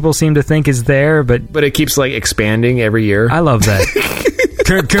that people seem to think is there, but it keeps like expanding every year. I love that.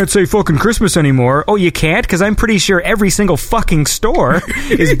 Can't say fucking Christmas anymore. Oh, you can't? Because I'm pretty sure every single fucking store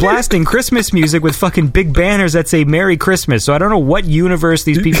is blasting Christmas music with fucking big banners that say Merry Christmas. So I don't know what universe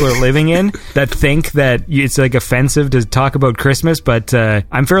these people are living in that think that it's like offensive to talk about Christmas, but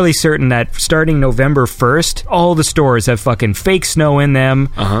I'm fairly certain that starting November 1st, all the stores have fucking fake snow in them.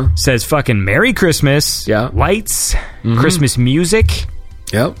 Says fucking Merry Christmas. Yeah. Lights. Christmas music.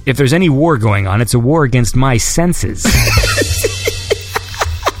 Yep. If there's any war going on, it's a war against my senses.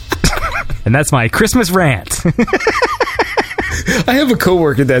 And that's my Christmas rant. I have a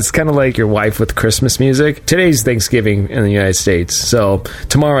coworker that's kind of like your wife with Christmas music. Today's Thanksgiving in the United States, so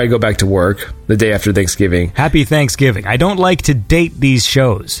tomorrow I go back to work. The day after Thanksgiving. Happy Thanksgiving. I don't like to date these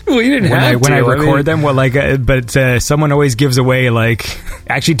shows. Well, you didn't when have when to. I record them. Well, like, but someone always gives away. Like,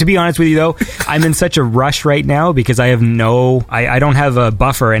 actually, to be honest with you, though, I'm in such a rush right now because I have I don't have a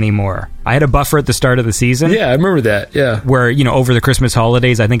buffer anymore. I had a buffer at the start of the season. Yeah, I remember that. Yeah, where over the Christmas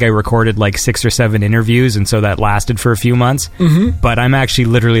holidays, I think I recorded like 6 or 7 interviews, and so that lasted for a few months. But I'm actually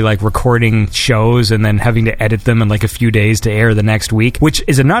literally like recording shows and then having to edit them in like a few days to air the next week, which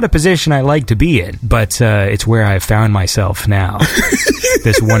is not a position I like to be in, but it's where I've found myself now.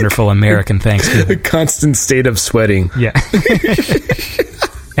 This wonderful American Thanksgiving. A constant state of sweating. Yeah.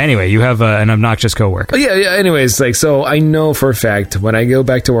 Anyway, you have an obnoxious coworker. Yeah. Anyways, so I know for a fact when I go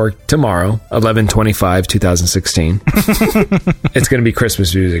back to work tomorrow, 11/25/2016, it's going to be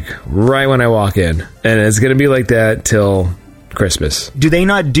Christmas music right when I walk in, and it's going to be like that till Christmas. Do they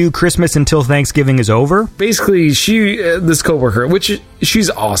not do Christmas until Thanksgiving is over? Basically, this coworker, which she's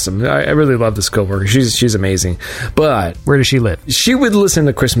awesome. I really love this coworker. She's amazing. But where does she live? She would listen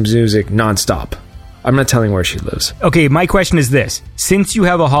to Christmas music nonstop. I'm not telling where she lives. Okay, my question is this. Since you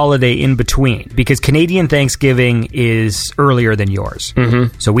have a holiday in between, because Canadian Thanksgiving is earlier than yours,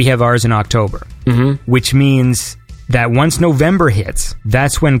 so we have ours in October, which means that once November hits,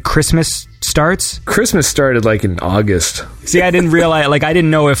 that's when Christmas starts? Christmas started like in August. See, I didn't realize, I didn't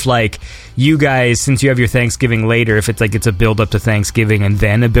know if you guys, since you have your Thanksgiving later, if it's it's a build up to Thanksgiving and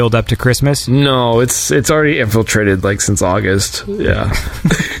then a build up to Christmas. No, it's already infiltrated since August. Yeah.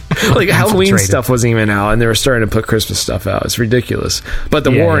 Halloween stuff wasn't even out, and they were starting to put Christmas stuff out. It's ridiculous. But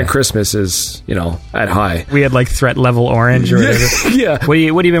the war on Christmas is, at high. We had threat level orange or whatever. Yeah. What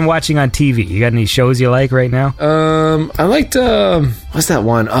have you been watching on TV? You got any shows you like right now? I liked what's that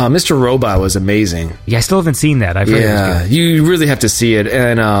one? Mr. Robot was amazing. Yeah, I still haven't seen that. I've heard it was good. You really have to see it,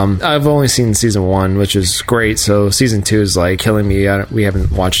 and I've only seen season 1, which is great. So season 2 is killing me. We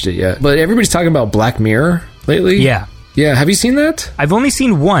haven't watched it yet, but everybody's talking about Black Mirror lately. Yeah. Yeah, have you seen that? I've only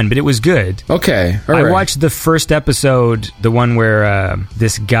seen one, but it was good. Okay, all right. I watched the first episode, the one where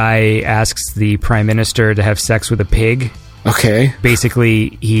this guy asks the prime minister to have sex with a pig. Okay.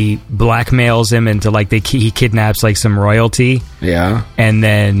 Basically, he blackmails him into he kidnaps some royalty. Yeah. And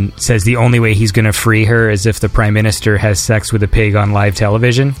then says the only way he's going to free her is if the prime minister has sex with a pig on live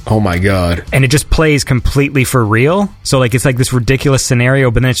television. Oh my god. And it just plays completely for real. So it's this ridiculous scenario,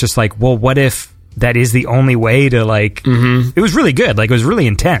 but then it's just well, what if that is the only way to It was really good. It was really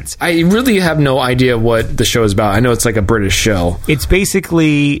intense. I really have no idea what the show is about. I know it's a British show. It's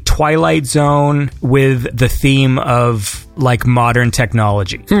basically Twilight Zone with the theme of modern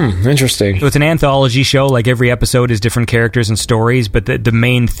technology. Interesting. So it's an anthology show. Every episode is different characters and stories, but the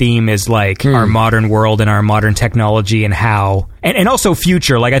main theme is our modern world and our modern technology and how, and also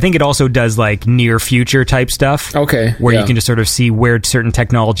future. I think it also does near future type stuff. Okay. Where you can just sort of see where certain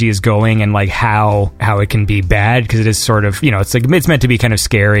technology is going and how it can be bad, because it is sort of, it's meant to be kind of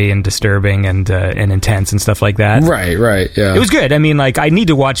scary and disturbing and intense and stuff like that. Right, yeah. It was good. I mean, I need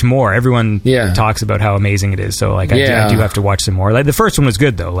to watch more. Everyone talks about how amazing it is, so I do have to watch some more. The first one was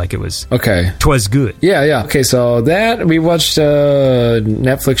good though. It was okay. 'Twas good. Yeah. Okay, so that we watched a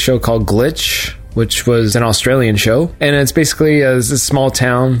Netflix show called Glitch, which was an Australian show. And it's basically it's a small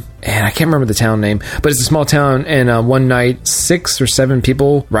town, and I can't remember the town name, but it's a small town, and one night 6 or 7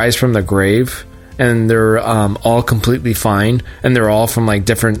 people rise from the grave, and they're all completely fine, and they're all from like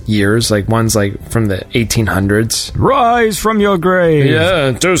different years. Like one's like from the 1800s. Rise from your grave.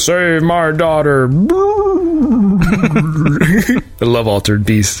 Yeah, to save my daughter. I love Altered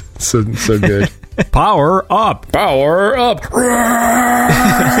Beast. So good. Power up. Power up.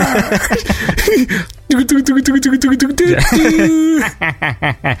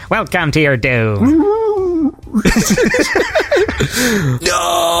 Welcome to your doom.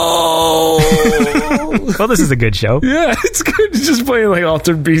 No. Well, this is a good show. Yeah, it's good. It's just playing like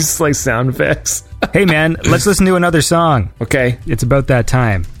Altered Beast like sound effects. Hey man, let's listen to another song. Okay. It's about that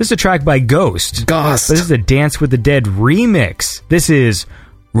time. This is a track by Ghost. Ghost. This is a Dance with the Dead remix. This is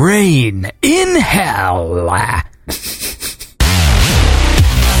Rain in Hell.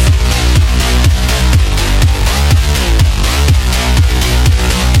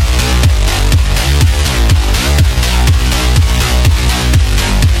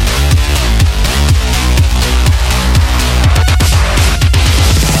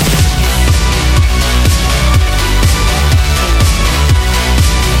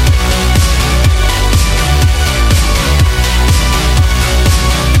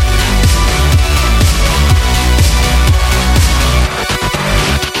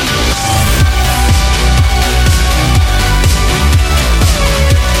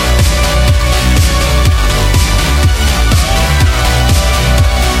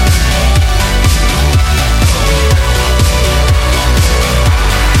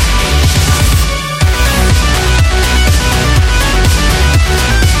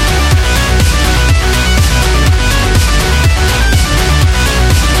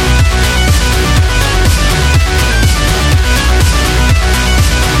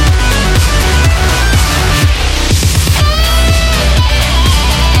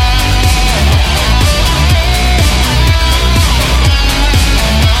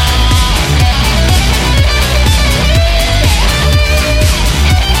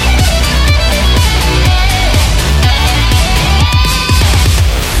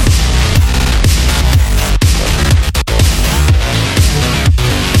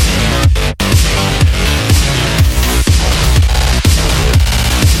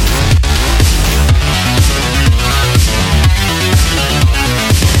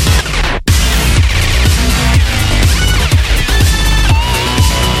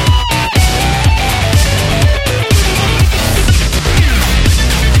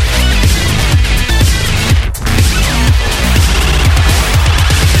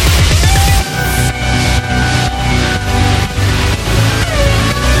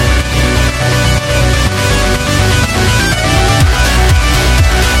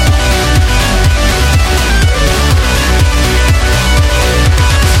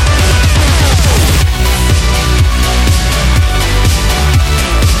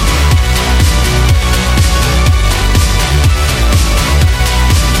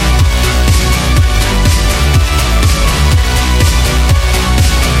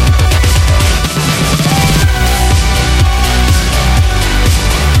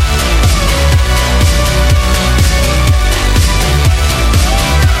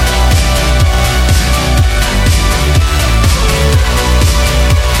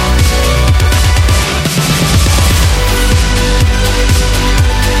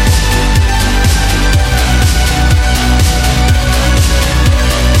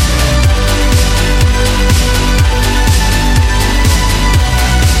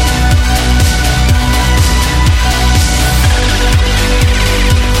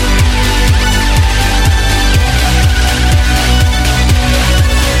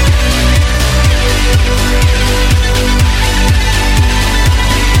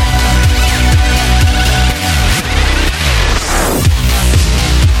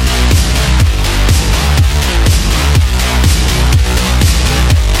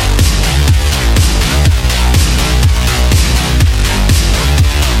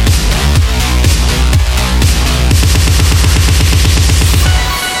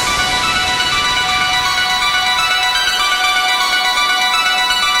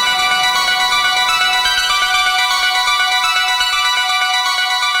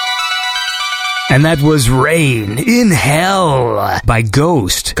 And that was Rain in Hell by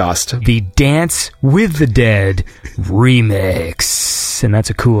Ghost. The Dance with the Dead remix. And that's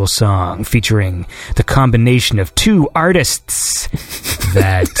a cool song featuring the combination of two artists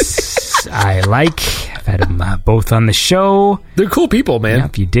that I like. I've had them both on the show. They're cool people, man. Yeah,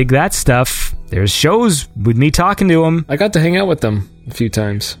 if you dig that stuff, there's shows with me talking to them. I got to hang out with them a few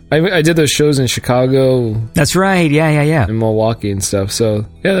times. I did those shows in Chicago That's right. Yeah. and Milwaukee and stuff. So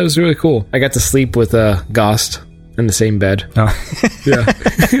yeah, that was really cool. I got to sleep with Gost in the same bed. Oh. Yeah.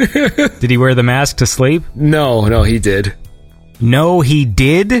 Did he wear the mask to sleep? No, he did. No, he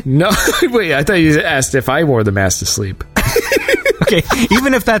did? No, wait, I thought you asked if I wore the mask to sleep. Okay,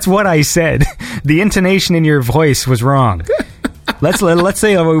 even if that's what I said, the intonation in your voice was wrong. Let's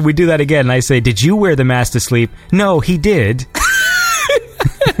say we do that again, and I say, did you wear the mask to sleep? No, he did.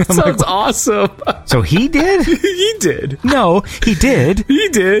 Sounds awesome. So he did? He did. No, he did. He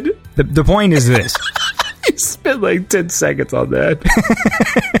did. The point is this. You spent like 10 seconds on that.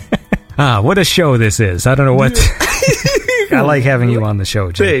 What a show this is. I don't know what... I like having you on the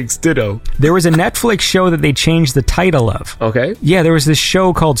show, Jim. Thanks, ditto. There was a Netflix show that they changed the title of. Okay. Yeah, there was this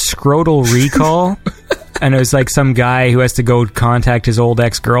show called Scrotal Recall. And it was like some guy who has to go contact his old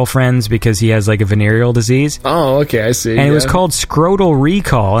ex-girlfriends because he has like a venereal disease. Oh, okay, I see. And it was called Scrotal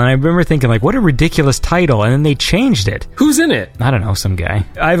Recall. And I remember thinking like, what a ridiculous title. And then they changed it. Who's in it? I don't know, some guy.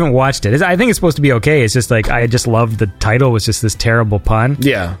 I haven't watched it. I think it's supposed to be okay. It's just like, I just loved the title. Was just this terrible pun.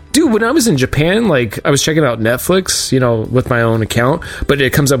 Yeah. Dude, when I was in Japan, like, I was checking out Netflix, with my own account, but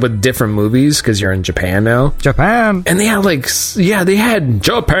it comes up with different movies because you're in Japan now. Japan. And they had they had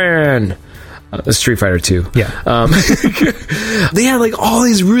Japan. Street Fighter 2. Yeah. They had like all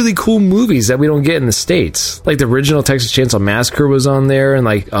these really cool movies that we don't get in the States. Like the original Texas Chainsaw Massacre was on there, and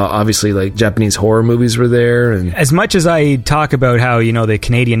like obviously like Japanese horror movies were there. And as much as I talk about how, the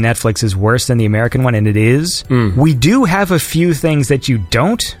Canadian Netflix is worse than the American one, and it is, we do have a few things that you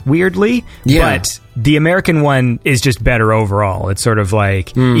don't, weirdly. Yeah. But the American one is just better overall. It's sort of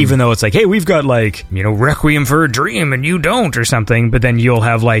like, even though it's like, hey, we've got like, Requiem for a Dream and you don't or something, but then you'll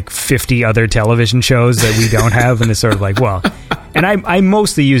have like 50 other television shows that we don't have, and it's sort of like, well... And I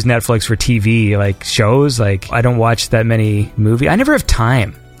mostly use Netflix for TV, like shows. Like, I don't watch that many movies. I never have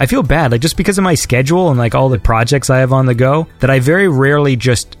time. I feel bad, like just because of my schedule and like all the projects I have on the go, that I very rarely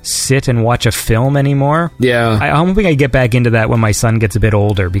just sit and watch a film anymore. yeah. I'm hoping I get back into that when my son gets a bit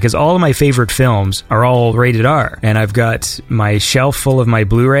older, because all of my favorite films are all rated R, and I've got my shelf full of my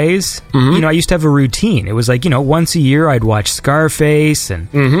Blu-rays. I used to have a routine. It was like, once a year I'd watch Scarface and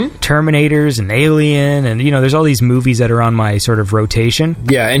Terminators and Alien, and there's all these movies that are on my sort of rotation.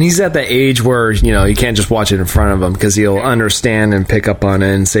 Yeah, and he's at the age where, you can't just watch it in front of him because he'll understand and pick up on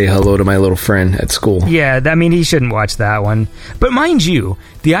it and say hello to my little friend at school. Yeah, he shouldn't watch that one. But mind you,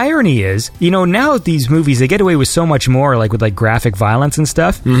 the irony is, now these movies, they get away with so much more, like with like graphic violence and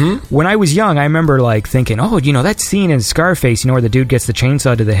stuff. When I was young, I remember like thinking, that scene in Scarface, where the dude gets the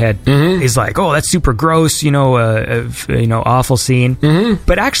chainsaw to the head, is like, oh, that's super gross, awful scene.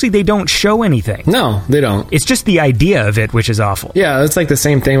 But actually, they don't show anything. No, they don't. It's just the idea of it, which is awful. Yeah, it's like the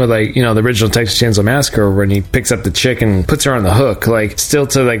same thing with like, the original Texas Chainsaw Massacre when he picks up the chick and puts her on the hook. Like, still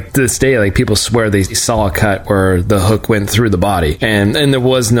to like this day, like people swear they saw a cut where the hook went through the body, and there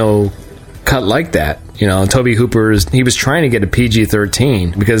was no cut like that. Toby Hooper, he was trying to get a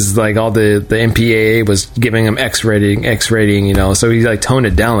PG-13 because like all the MPAA was giving him X rating, so he like toned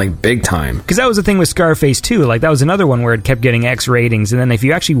it down like big time. Because that was the thing with Scarface too. Like that was another one where it kept getting X ratings, and then if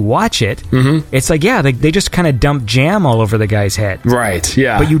you actually watch it, it's like, yeah, they just kind of dump jam all over the guy's head. Right,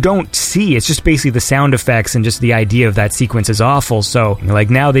 yeah. But you don't see. It's just basically the sound effects and just the idea of that sequence is awful. So like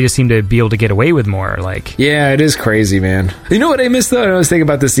now they just seem to be able to get away with more. Like, yeah, it is crazy, man. You know what I missed though? I was thinking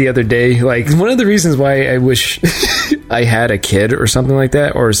about this the other day. Like one of the reasons why I wish I had a kid or something like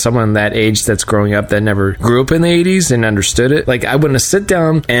that, or someone that age that's growing up that never grew up in the 80s and understood it. Like I wouldn't sit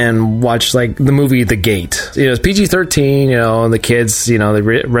down and watch like the movie The Gate. It's PG-13, and the kids, they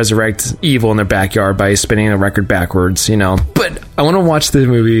resurrect evil in their backyard by spinning a record backwards, But I want to watch the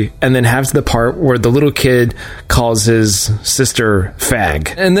movie and then have the part where the little kid calls his sister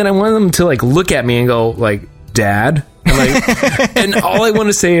fag. And then I want them to like look at me and go like, Dad? And all I want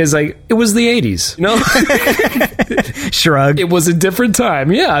to say is like, it was the 80s, Shrug. It was a different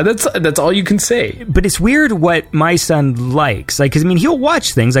time. Yeah, that's all you can say. But it's weird what my son likes. Like, because he'll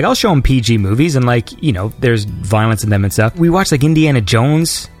watch things. Like, I'll show him PG movies, and like, there's violence in them and stuff. We watched like Indiana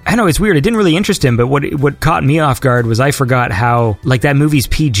Jones. I know, it's weird. It didn't really interest him, but what caught me off guard was I forgot how, like, that movie's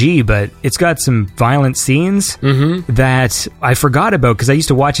PG, but it's got some violent scenes that I forgot about because I used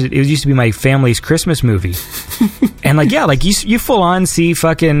to watch it. It used to be my family's Christmas movie. And, like, yeah, like, you full on see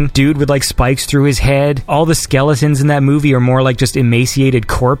fucking dude with, like, spikes through his head. All the skeletons in that movie are more like just emaciated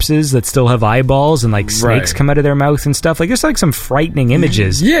corpses that still have eyeballs, and, like, snakes come out of their mouth and stuff. Like, there's, like, some frightening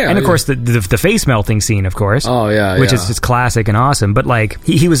images. Yeah. And, of course, the face melting scene, of course. Oh, yeah, which is just classic and awesome. But, like,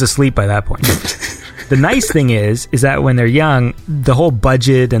 he was asleep by that point. The nice thing is that when they're young, the whole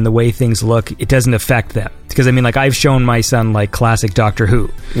budget and the way things look, it doesn't affect them. Because, I mean, like, I've shown my son, like, classic Doctor Who.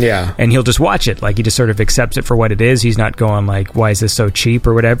 Yeah. And he'll just watch it. Like, he just sort of accepts it for what it is. He's not going, like, why is this so cheap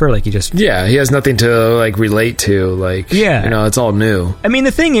or whatever. Like, he just... Yeah, he has nothing to, like, relate to. Like, yeah. You know, it's all new. I mean,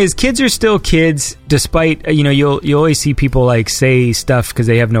 the thing is, kids are still kids, despite, you know, you'll always see people, like, say stuff because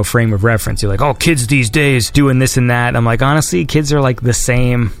they have no frame of reference. You're like, oh, kids these days doing this and that. I'm like, honestly, kids are, like, the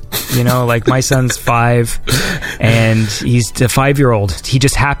same. You know, like, my son's 5, and he's a 5-year-old. He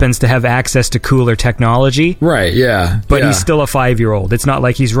just happens to have access to cooler technology. Right, yeah. But he's still a 5-year-old. It's not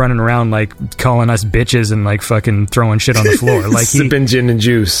like he's running around, like, calling us bitches and, like, fucking throwing shit on the floor. Like, sipping gin and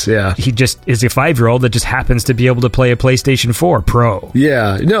juice, yeah. He just is a 5-year-old that just happens to be able to play a PlayStation 4 Pro.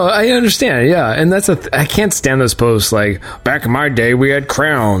 Yeah, no, I understand, yeah. And that's I can't stand those posts, like, back in my day, we had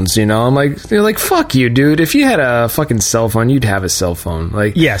crowns, you know? I'm like, they're like, fuck you, dude. If you had a fucking cell phone, you'd have a cell phone.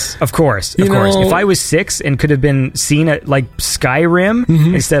 Like, yes, of course, of course. know, if I was 6 and could have been seen at, like, Skyrim,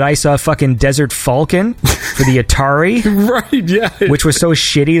 instead I saw fucking Desert Falcon for the Atari. Right, yeah. Which was so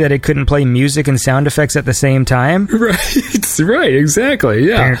shitty that it couldn't play music and sound effects at the same time. Right, exactly,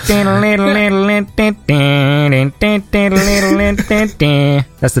 yeah.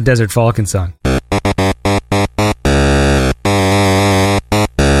 That's the Desert Falcon song.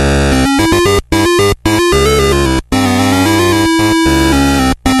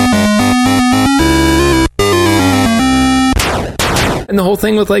 And the whole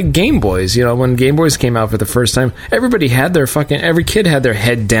thing with, like, Game Boys, you know, when Game Boys came out for the first time, every kid had their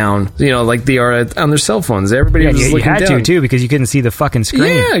head down, you know, like they are on their cell phones. Everybody was you looking had down. to, too, because you couldn't see the fucking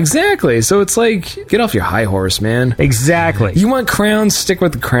screen. Yeah, exactly. So it's like, get off your high horse, man. Exactly. You want crowns, stick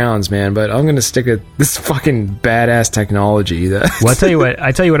with the crowns, man, but I'm going to stick with this fucking badass technology. Well, I tell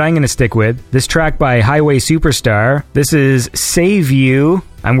you what I'm going to stick with. This track by Highway Superstar. This is Save You.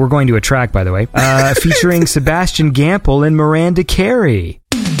 And we're going to a track, by the way, featuring Sebastian Gamble and Miranda Carey.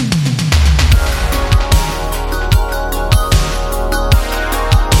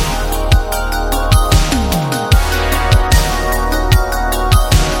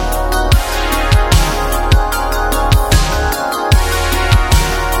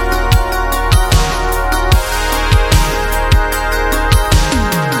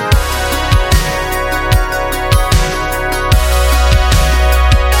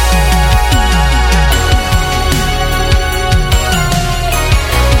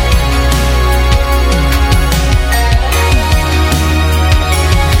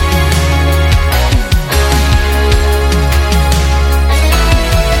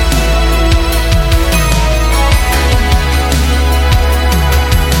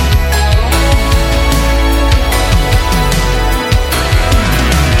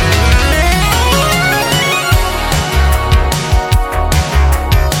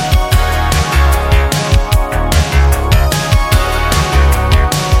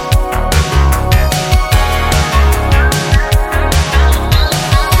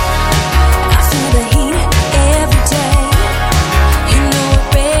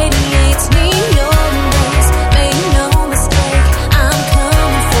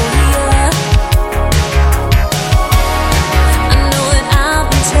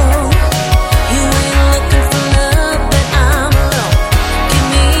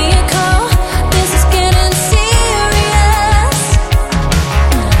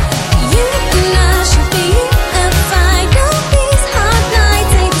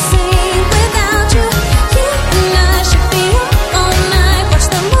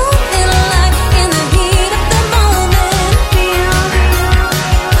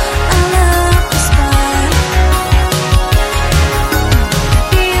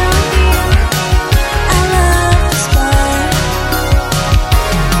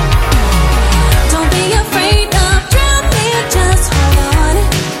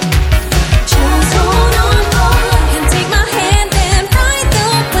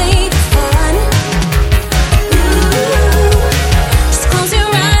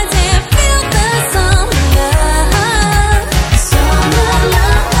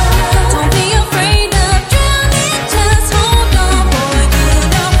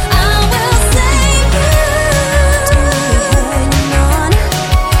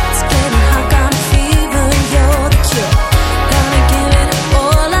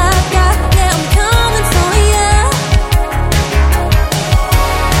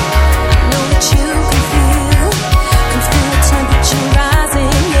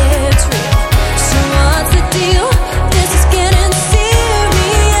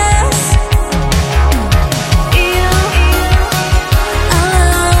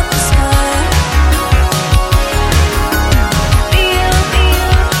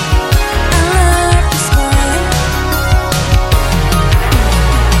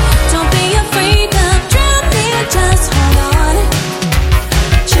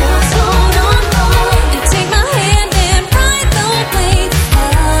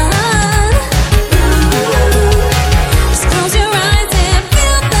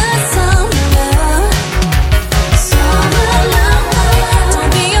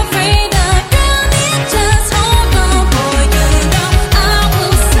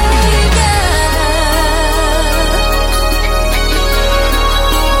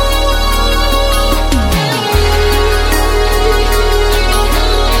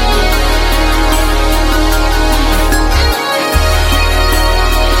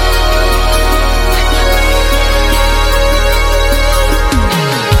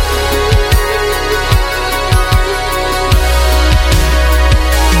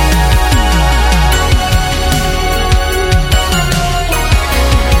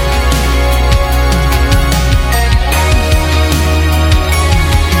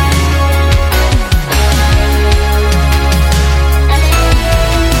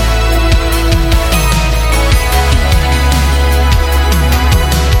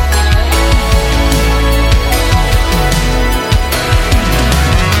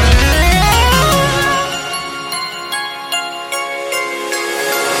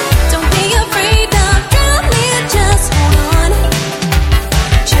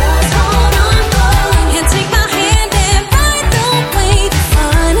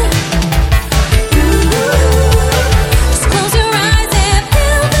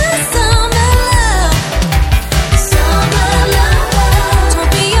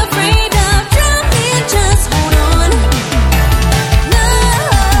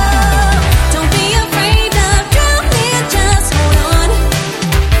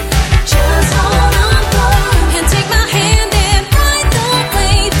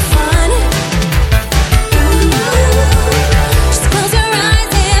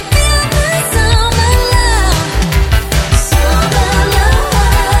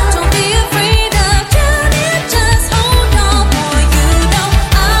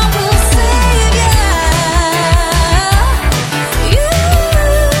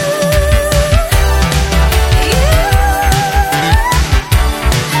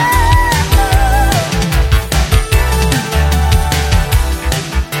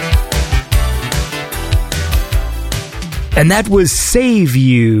 And that was Save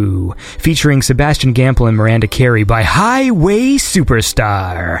You, featuring Sebastian Gamble and Miranda Carey by Highway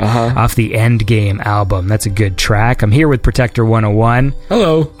Superstar off the Endgame album. That's a good track. I'm here with Protector 101.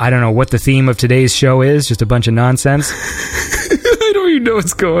 Hello. I don't know what the theme of today's show is, just a bunch of nonsense. I don't even know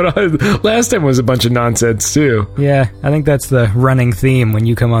what's going on. Last time was a bunch of nonsense, too. Yeah, I think that's the running theme when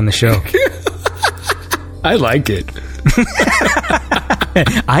you come on the show. I like it.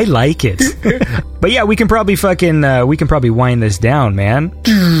 I like it. But yeah, we can probably wind this down, man.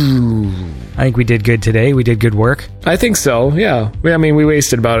 I think we did good today. We did good work. I think so, yeah. I mean, we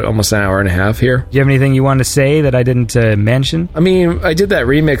wasted about almost an hour and a half here. Do you have anything you want to say that I didn't mention? I mean, I did that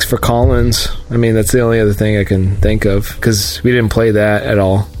remix for Collins. I mean, that's the only other thing I can think of, because we didn't play that at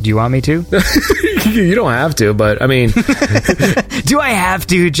all. Do you want me to? You don't have to, but I mean... Do I have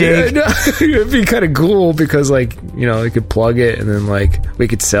to, Jake? No, it'd be kind of cool because, like, you know, I could plug it and then, like, we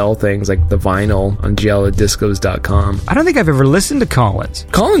could sell things like the vinyl on gialladiscos.com. I don't think I've ever listened to Collins.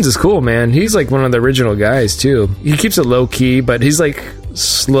 Collins is cool, man. He's like one of the original guys, too. He keeps it low key, but he's like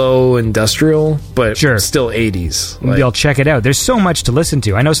slow industrial, but sure, still 80s. Maybe I'll check it out. There's so much to listen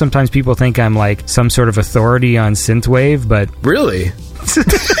to. I know sometimes people think I'm like some sort of authority on synthwave, but... Really?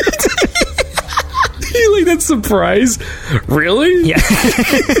 You like that surprise? Really? Yeah.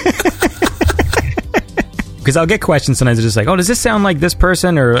 Because I'll get questions sometimes. They're just like, oh, does this sound like this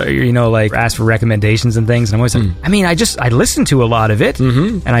person? Or, you know, like ask for recommendations and things. And I'm always like, I mean, I listen to a lot of it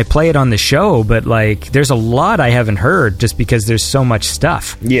and I play it on the show, but like there's a lot I haven't heard just because there's so much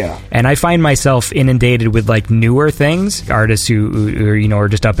stuff. Yeah. And I find myself inundated with like newer things, artists who you know, are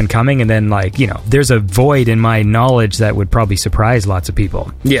just up and coming. And then like, you know, there's a void in my knowledge that would probably surprise lots of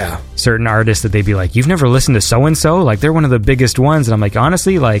people. Yeah. Certain artists that they'd be like, you've never listened to so-and-so? Like they're one of the biggest ones. And I'm like,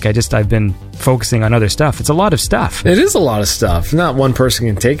 honestly, like I've been focusing on other stuff. It's a lot of stuff. It is a lot of stuff. Not one person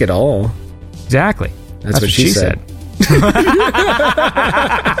can take it all. Exactly. That's what she said.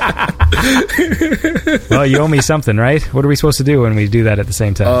 Well, you owe me something, right? What are we supposed to do when we do that at the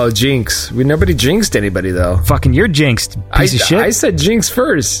same time? Oh, jinx. Nobody jinxed anybody, though. Fucking you're jinxed, piece of shit. I said jinx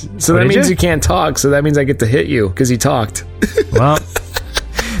first. So that means you can't talk. So that means I get to hit you because you talked. Well,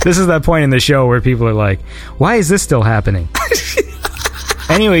 this is that point in the show where people are like, why is this still happening?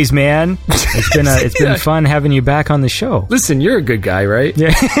 Anyways, man, it's been fun having you back on the show. Listen, you're a good guy, right?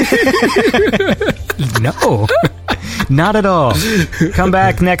 Yeah. No, not at all. Come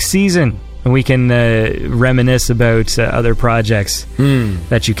back next season and we can reminisce about other projects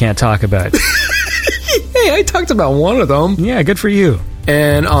that you can't talk about. Hey, I talked about one of them. Yeah, good for you.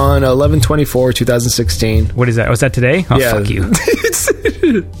 And on 11/24/2016. What is that? Was that today? Oh, yeah, fuck you. It's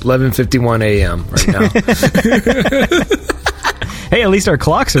 11:51 a.m. right now. Hey, at least our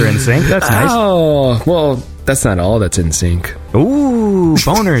clocks are in sync. That's nice. Oh, well, that's not all that's in sync. Ooh,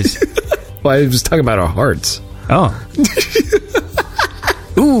 boners. Well, I was talking about our hearts. Oh.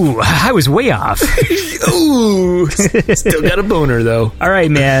 Ooh, I was way off. Ooh, still got a boner, though. All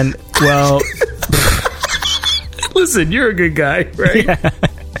right, man. Well... Listen, you're a good guy, right? Yeah.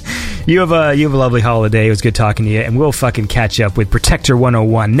 You have a lovely holiday. It was good talking to you, and we'll fucking catch up with Protector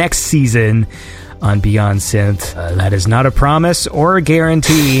 101 next season on Beyond Synth. That is not a promise or a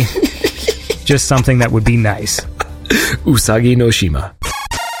guarantee, just something that would be nice. Usagi no Shima.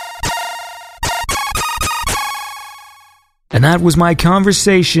 And that was my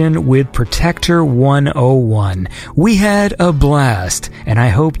conversation with Protector 101. We had a blast, and I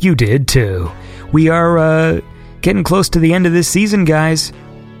hope you did too. We are getting close to the end of this season, guys.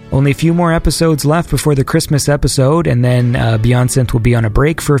 Only a few more episodes left before the Christmas episode, and then Beyond Synth will be on a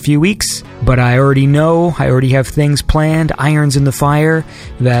break for a few weeks. But I already have things planned, irons in the fire,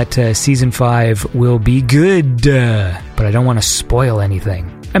 that Season 5 will be good. But I don't want to spoil anything.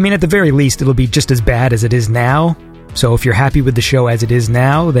 I mean, at the very least, it'll be just as bad as it is now. So if you're happy with the show as it is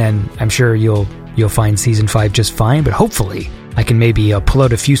now, then I'm sure you'll find Season 5 just fine. But hopefully, I can maybe pull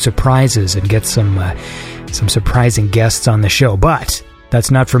out a few surprises and get some surprising guests on the show. But... that's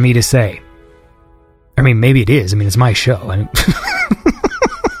not for me to say. I mean, maybe it is. I mean, it's my show.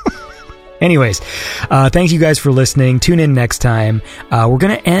 Anyways, thank you guys for listening. Tune in next time. We're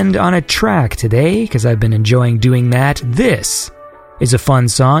going to end on a track today because I've been enjoying doing that. This is a fun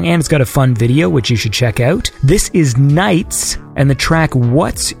song, and it's got a fun video, which you should check out. This is Nights, and the track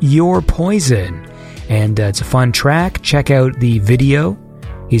What's Your Poison? And it's a fun track. Check out the video.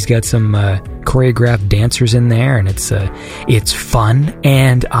 He's got some choreographed dancers in there, and it's fun.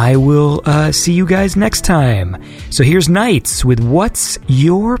 And I will see you guys next time. So here's Nights with What's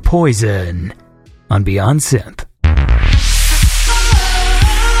Your Poison on Beyond Synth.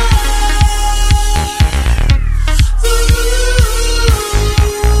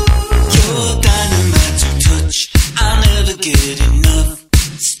 Your dynamite to touch, I never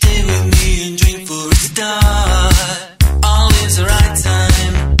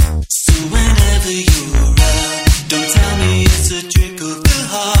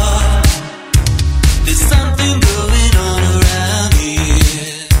heart.